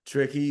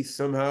tricky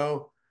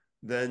somehow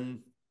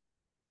than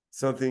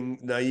something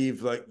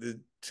naive like the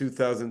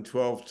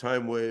 2012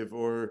 time wave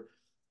or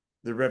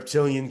the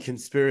reptilian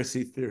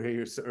conspiracy theory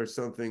or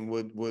something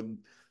would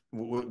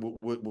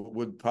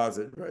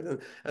posit, right?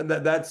 And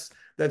that's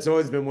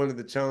always been one of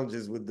the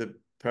challenges with the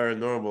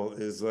paranormal,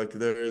 is like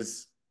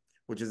there's,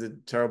 which is a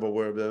terrible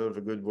word, but I don't have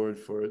a good word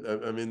for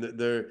it. I mean,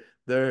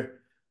 there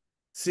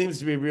seems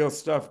to be real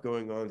stuff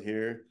going on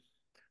here.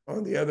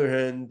 On the other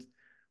hand,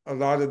 a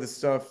lot of the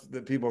stuff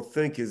that people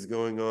think is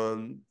going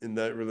on in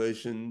that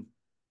relation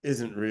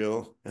isn't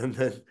real, and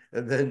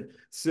then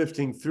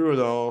sifting through it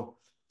all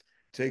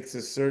takes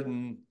a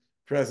certain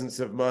presence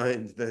of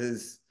mind that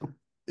is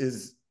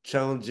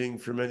challenging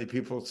for many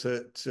people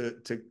to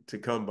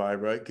come by,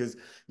 right? Because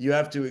you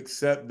have to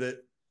accept that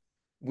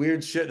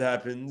weird shit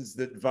happens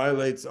that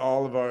violates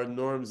all of our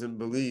norms and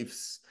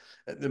beliefs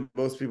that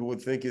most people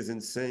would think is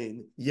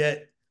insane.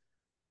 Yet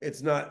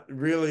it's not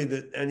really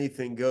that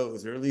anything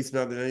goes, or at least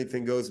not that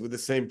anything goes with the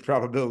same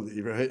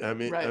probability, right? I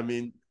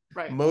mean,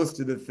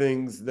 most of the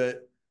things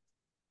that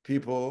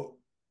people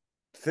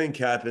think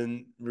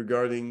happen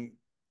regarding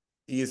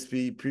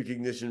ESP,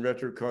 precognition,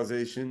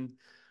 retrocausation,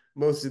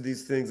 most of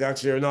these things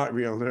actually are not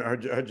real,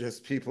 are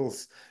just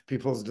people's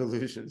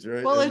delusions,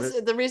 right? Well,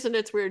 it's the reason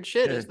it's weird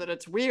shit is that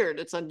it's weird,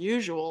 it's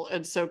unusual,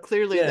 and so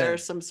clearly there are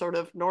some sort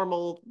of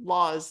normal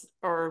laws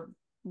or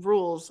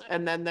rules,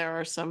 and then there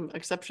are some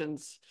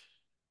exceptions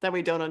that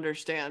we don't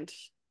understand.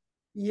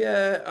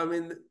 Yeah, I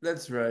mean,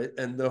 that's right.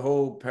 And the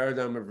whole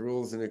paradigm of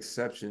rules and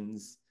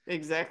exceptions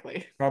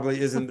Exactly.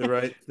 probably isn't the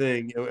right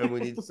thing. And we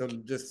need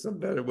some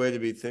better way to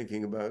be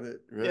thinking about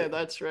it, Yeah, right?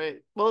 that's right.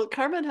 Well,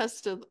 Carmen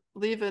has to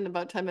leave in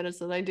about 10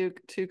 minutes, and I do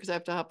too, because I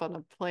have to hop on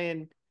a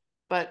plane.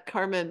 But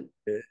Carmen,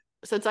 Yeah.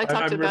 since I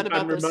talked to Ben I'm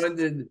about this,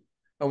 reminded,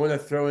 I want to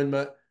throw in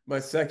my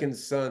second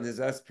son,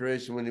 his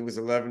aspiration when he was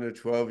 11 or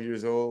 12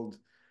 years old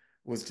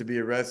was to be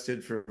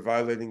arrested for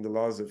violating the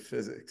laws of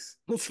physics.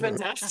 it's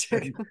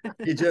fantastic. And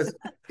he just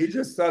he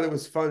just thought it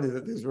was funny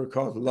that these were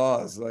called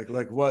laws.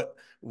 Like what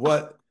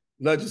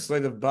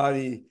legislative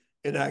body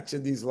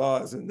enacted these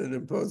laws and then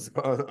imposed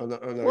on our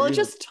Well, it universe.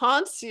 just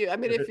taunts you. I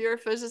mean, if you're a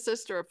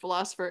physicist or a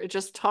philosopher, it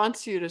just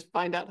taunts you to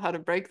find out how to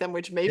break them,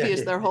 which maybe Yeah,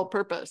 is their whole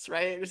purpose,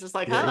 right? It's just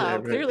like, yeah,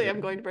 right, clearly right.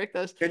 I'm going to break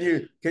this.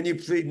 Can you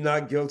plead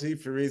not guilty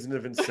for reason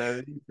of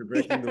insanity for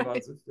breaking Yeah, the right.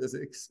 laws of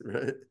physics?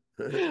 Right.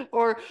 Right.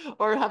 or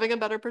or having a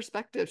better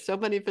perspective. So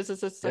many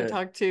physicists I Yeah.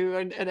 talk to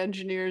and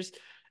engineers,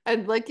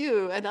 and like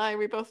you and I,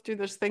 we both do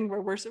this thing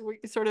where we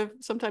sort of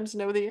sometimes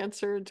know the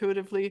answer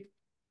intuitively,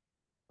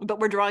 but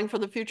we're drawing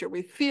from the future.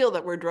 We feel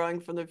that we're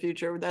drawing from the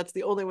future. That's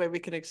the only way we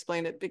can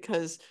explain it,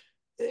 because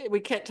we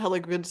can't tell a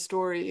good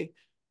story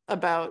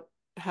about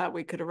how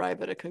we could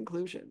arrive at a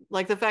conclusion.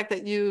 Like the fact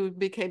that you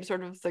became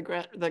sort of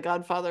the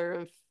godfather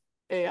of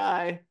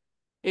AI,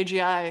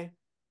 AGI,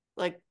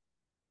 like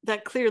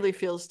that clearly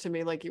feels to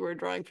me like you were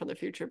drawing from the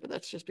future, but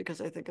that's just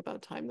because I think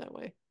about time that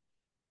way.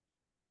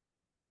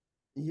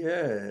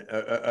 Yeah.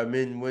 I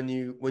mean, when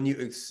you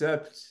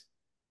accept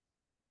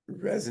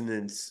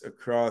resonance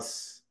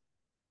across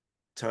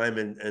time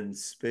and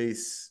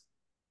space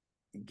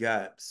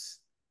gaps,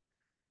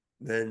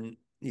 then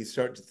you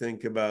start to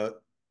think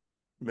about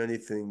many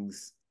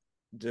things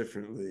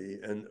differently.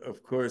 And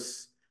of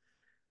course,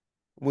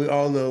 we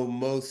all know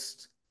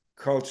most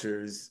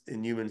cultures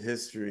in human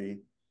history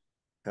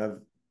have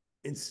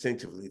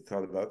instinctively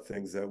thought about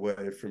things that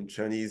way, from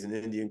Chinese and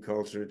Indian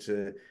culture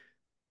to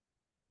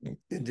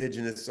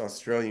indigenous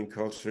Australian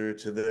culture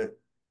to the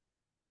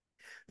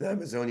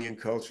Amazonian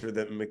culture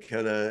that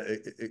McKenna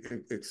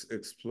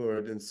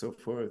explored and so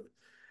forth.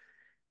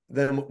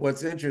 Then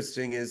what's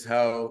interesting is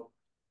how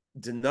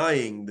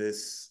denying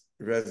this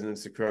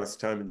resonance across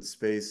time and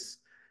space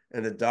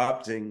and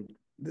adopting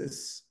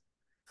this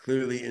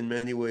clearly in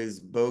many ways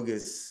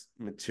bogus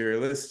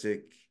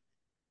materialistic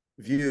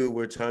view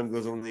where time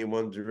goes only in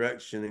one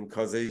direction and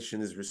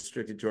causation is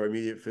restricted to our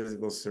immediate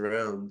physical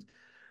surround.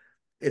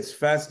 It's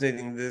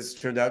fascinating this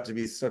turned out to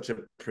be such a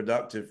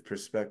productive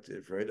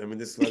perspective, right? I mean,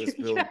 this let us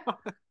build Yeah.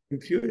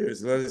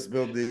 computers, let us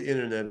build the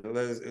internet,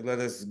 let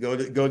us go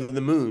to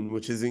the moon,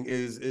 which is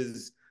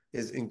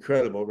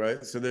incredible,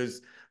 right? So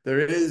there's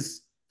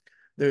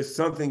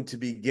something to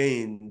be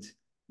gained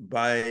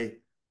by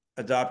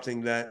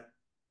adopting that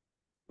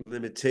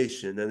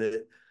limitation,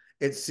 and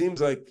it seems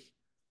like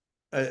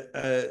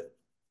a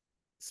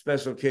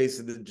special case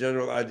of the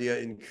general idea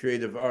in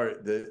creative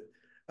art that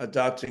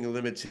adopting a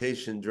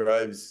limitation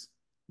drives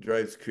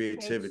Creates,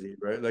 creativity,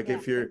 right? Like yeah,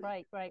 if you're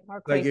right.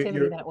 More like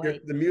creativity that way.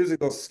 the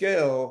musical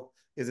scale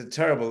is a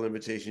terrible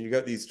limitation. You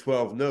got these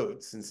 12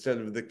 notes instead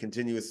of the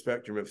continuous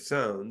spectrum of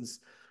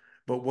sounds.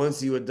 But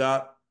once you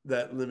adopt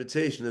that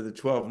limitation of the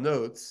 12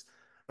 notes,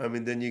 I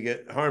mean, then you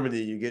get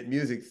harmony, you get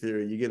music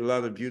theory, you get a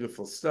lot of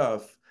beautiful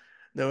stuff.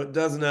 Now, it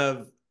doesn't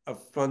have a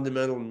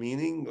fundamental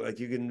meaning. Like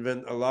you can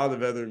invent a lot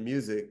of other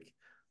music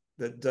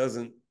that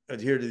doesn't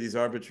adhere to these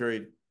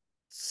arbitrary,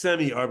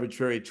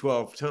 semi-arbitrary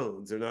 12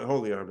 tones. They're not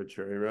wholly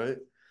arbitrary, right?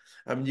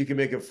 I mean, you can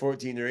make a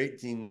 14 or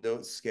 18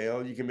 note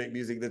scale. You can make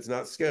music that's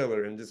not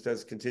scalar and just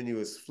has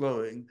continuous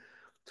flowing.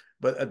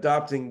 But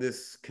adopting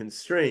this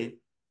constraint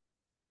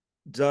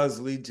does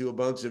lead to a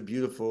bunch of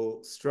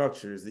beautiful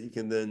structures that you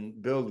can then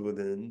build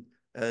within.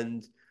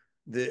 And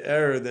the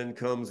error then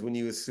comes when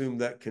you assume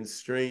that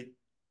constraint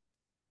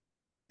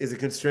is a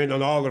constraint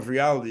on all of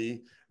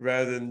reality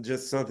rather than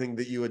just something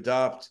that you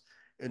adopt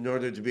in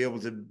order to be able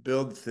to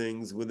build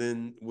things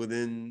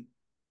within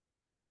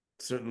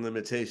certain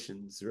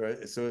limitations,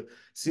 right? So it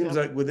seems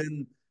Yeah. like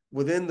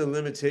within the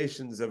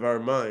limitations of our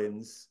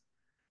minds,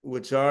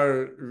 which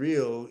are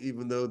real,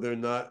 even though they're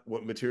not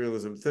what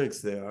materialism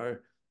thinks they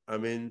are. I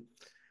mean,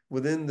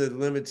 within the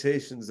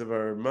limitations of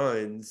our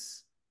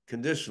minds,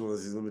 conditional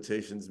as these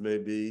limitations may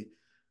be,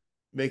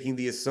 making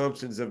the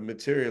assumptions of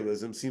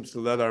materialism seems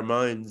to let our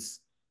minds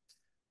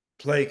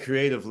play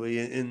creatively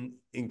in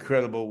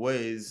incredible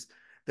ways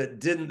that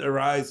didn't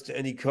arise to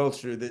any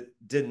culture that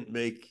didn't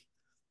make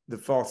the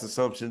false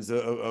assumptions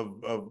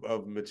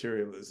of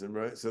materialism,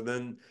 right? So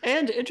then,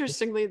 And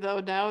interestingly, though,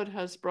 now it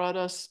has brought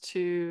us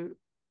to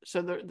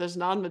there's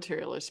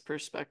non-materialist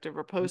perspective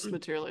or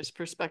post-materialist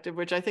perspective,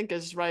 which I think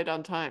is right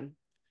on time.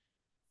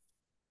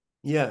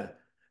 yeah,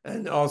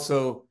 and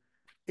also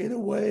in a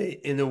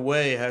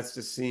way has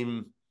to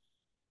seem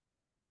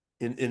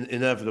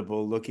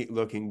inevitable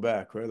looking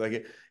back, right? Like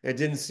it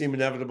didn't seem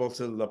inevitable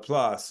to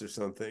Laplace or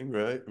something,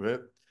 right?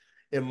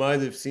 It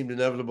might have seemed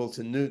inevitable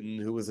to Newton,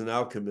 who was an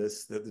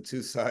alchemist, that the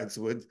two sides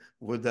would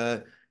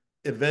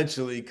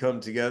eventually come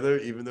together,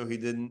 even though he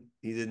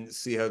didn't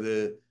see how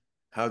to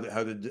how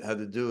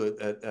to do it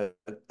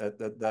at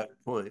that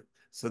point.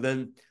 So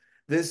then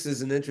this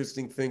is an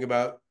interesting thing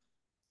about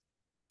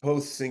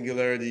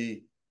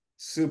post-singularity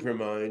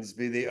superminds,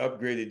 be they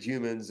upgraded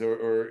humans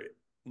or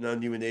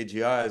non-human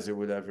AGIs or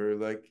whatever.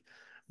 Like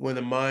when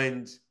a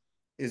mind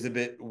is a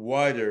bit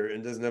wider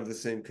and doesn't have the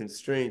same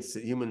constraints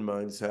that human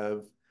minds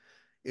have,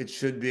 it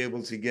should be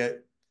able to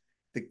get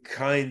the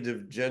kind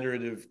of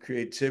generative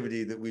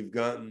creativity that we've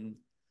gotten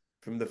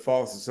from the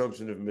false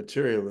assumption of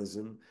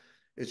materialism.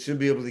 It should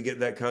be able to get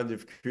that kind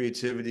of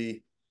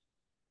creativity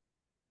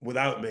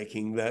without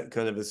making that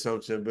kind of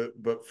assumption,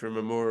 but from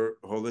a more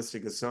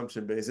holistic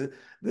assumption basis.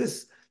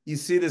 This, you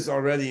see this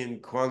already in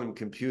quantum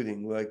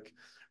computing. Like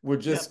we're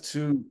just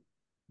too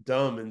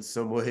dumb in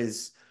some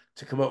ways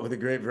to come up with a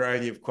great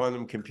variety of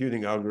quantum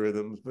computing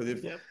algorithms. But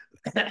if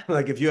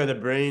like if you had a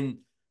brain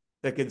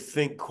that could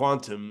think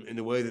quantum in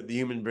a way that the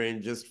human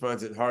brain just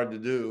finds it hard to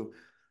do,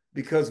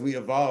 because we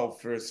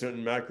evolved for a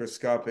certain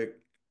macroscopic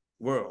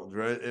world,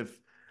 right?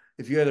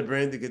 If you had a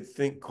brain that could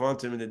think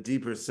quantum in a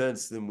deeper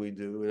sense than we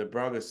do, in a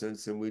broader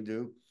sense than we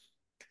do,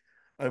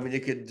 I mean,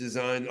 it could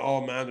design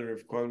all manner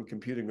of quantum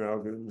computing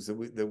algorithms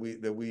that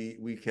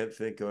we can't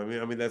think of.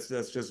 I mean that's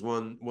just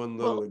one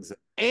little example.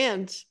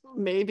 And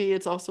maybe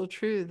it's also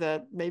true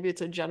that maybe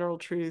it's a general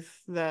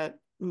truth that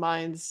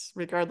minds,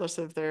 regardless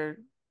of the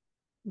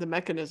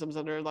mechanisms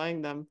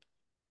underlying them,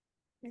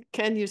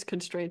 can use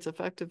constraints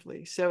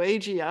effectively. So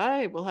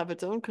AGI will have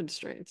its own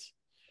constraints.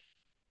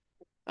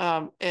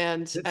 And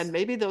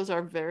maybe those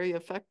are very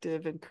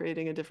effective in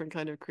creating a different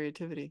kind of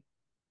creativity.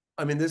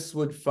 I mean, this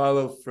would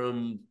follow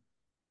from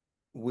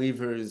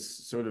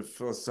Weaver's sort of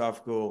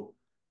philosophical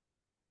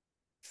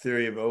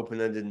theory of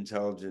open-ended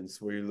intelligence,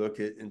 where you look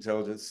at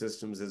intelligent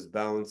systems as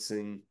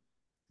balancing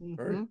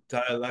or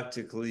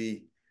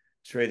dialectically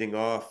trading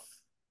off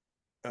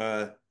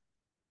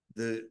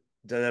the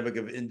dynamic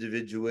of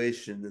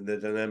individuation and the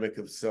dynamic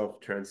of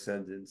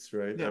self-transcendence,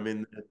 right? I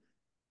mean,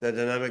 the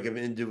dynamic of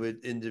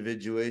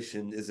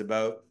individuation is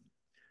about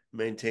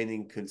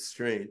maintaining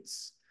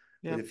constraints.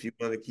 But if you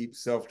want to keep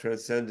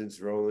self-transcendence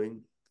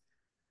rolling,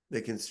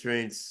 the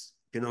constraints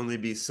can only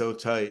be so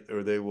tight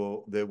or they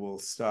will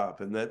stop.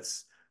 And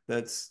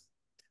they'll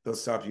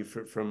stop you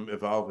from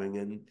evolving.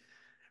 And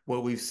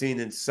what we've seen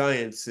in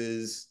science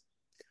is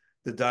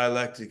the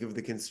dialectic of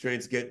the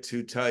constraints get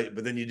too tight,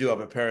 but then you do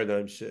have a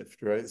paradigm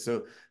shift, right?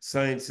 So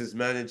science has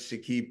managed to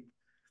keep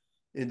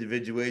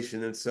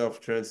individuation and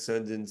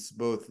self-transcendence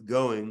both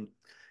going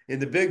in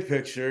the big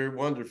picture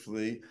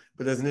wonderfully,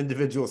 but as an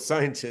individual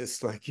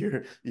scientist, like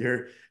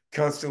you're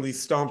constantly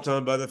stomped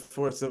on by the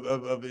force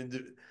of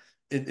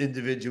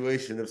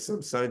individuation of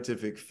some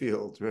scientific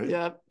field, right?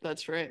 Yeah,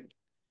 that's right.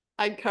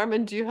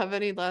 Carmen, do you have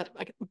any last?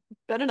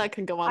 Ben and I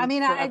can go on. I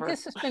mean, forever.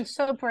 this has been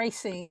so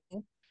bracing.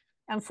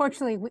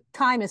 Unfortunately,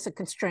 time is a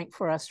constraint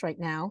for us right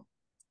now.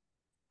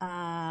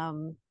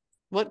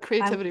 What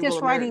creativity I'm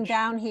just will writing emerge?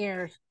 down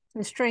here,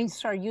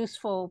 constraints are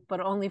useful, but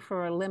only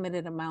for a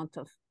limited amount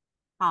of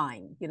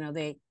time. You know,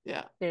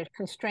 their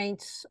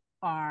constraints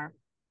are,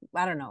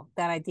 I don't know,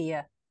 that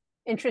idea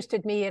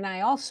interested me. And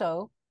I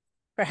also,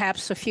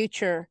 perhaps a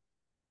future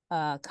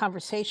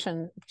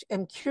conversation,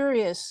 am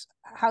curious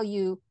how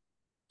you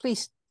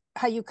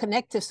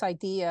connect this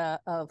idea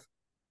of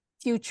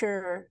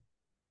future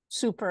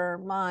super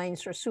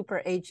minds or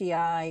super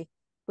AGI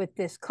with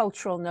this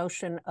cultural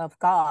notion of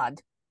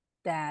God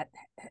that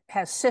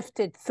has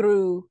sifted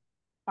through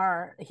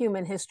our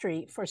human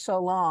history for so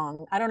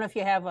long. I don't know if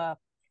you have a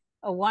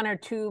 1 or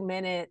 2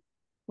 minute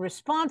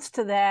response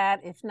to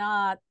that. If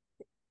not,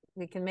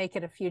 we can make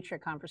it a future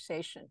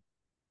conversation.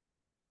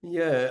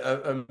 Yeah,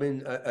 I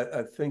mean,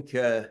 I think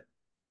a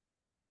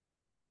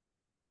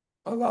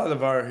lot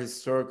of our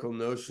historical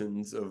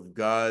notions of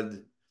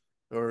God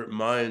or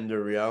mind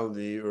or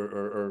reality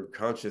or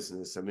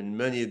consciousness, I mean,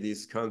 many of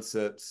these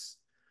concepts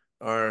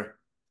are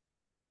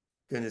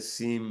going to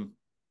seem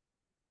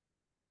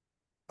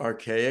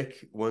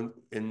archaic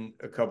in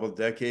a couple of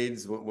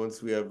decades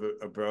once we have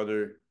a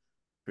broader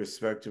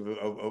perspective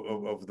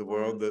of the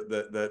world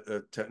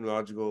that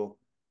technological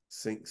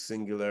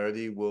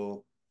singularity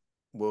will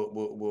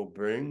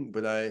bring.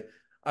 But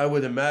I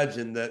would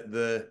imagine that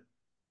the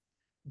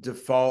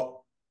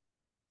default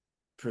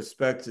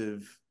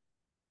perspective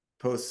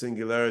post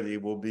singularity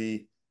will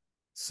be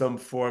some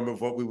form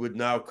of what we would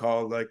now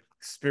call like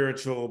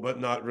spiritual but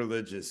not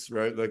religious,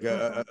 right? Like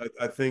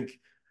I think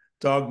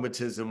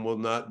dogmatism will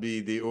not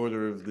be the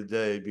order of the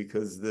day,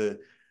 because the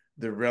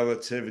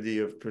relativity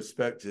of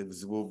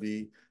perspectives will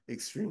be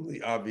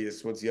extremely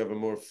obvious once you have a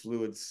more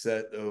fluid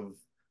set of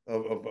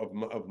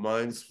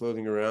minds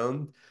floating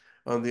around.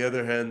 On the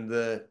other hand,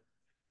 the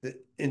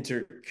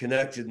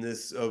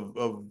interconnectedness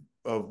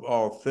of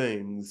all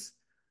things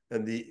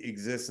and the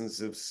existence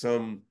of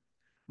some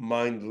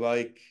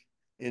mind-like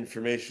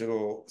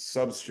informational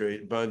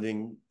substrate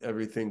binding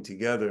everything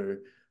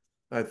together,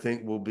 I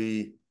think will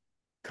be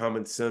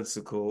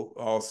commonsensical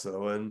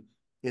also. And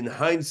in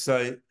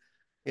hindsight,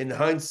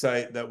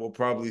 that will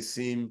probably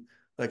seem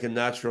like a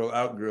natural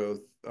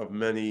outgrowth of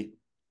many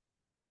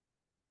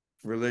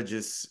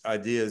religious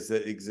ideas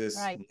that exist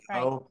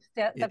now.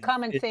 The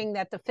common thing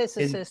that the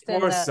physicist in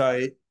and the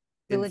foresight,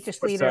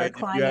 religious leader are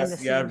climbing the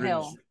same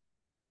hill.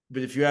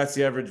 But if you ask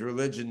the average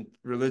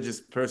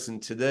religious person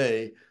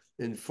today,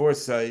 in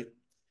foresight,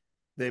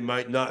 they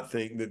might not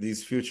think that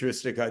these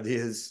futuristic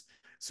ideas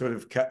sort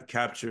of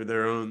capture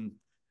their own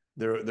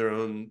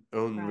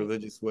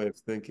religious way of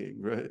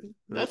thinking, right?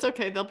 That's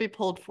okay. They'll be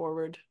pulled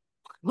forward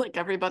like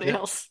everybody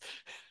else.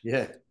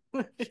 Yeah.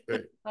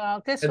 Sure.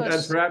 Well, this and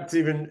was perhaps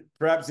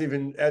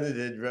even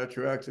edited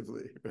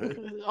retroactively, right?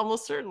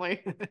 Almost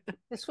certainly.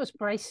 This was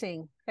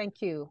bracing.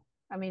 Thank you.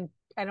 I mean,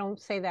 I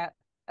don't say that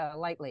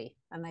lightly.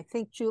 And I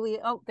think Julia,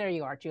 oh, there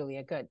you are,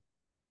 Julia. Good.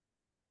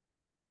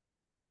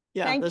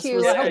 Yeah, thank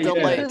you. I hope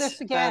we can do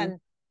this again.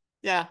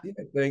 Yeah.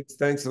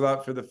 Thanks a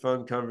lot for the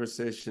fun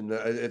conversation.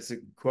 It's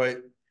quite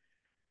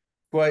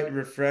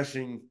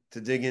refreshing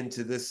to dig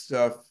into this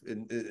stuff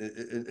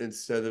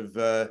instead of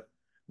the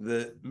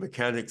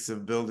mechanics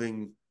of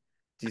building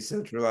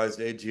decentralized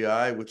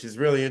AGI, which is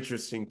really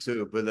interesting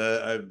too. But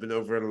I've been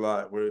over it a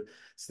lot. Where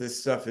this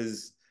stuff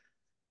is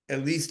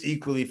at least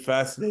equally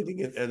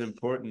fascinating and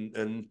important,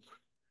 and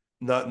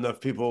not enough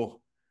people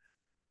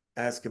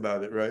ask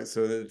about it, right?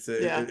 So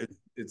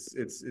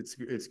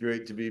it's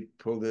great to be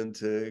pulled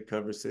into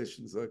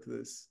conversations like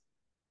this.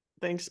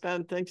 Thanks,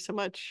 Ben. Thanks so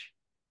much.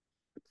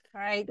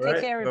 All right,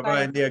 take care,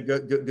 everybody. Bye-bye. Yeah,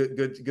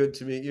 good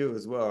to meet you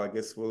as well. I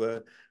guess we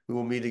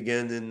will meet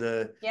again in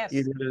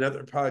either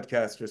another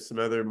podcast or some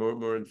other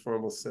more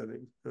informal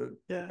setting.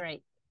 Yeah,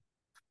 great.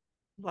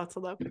 Lots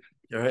of love.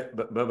 All right,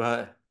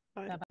 bye-bye.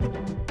 Bye.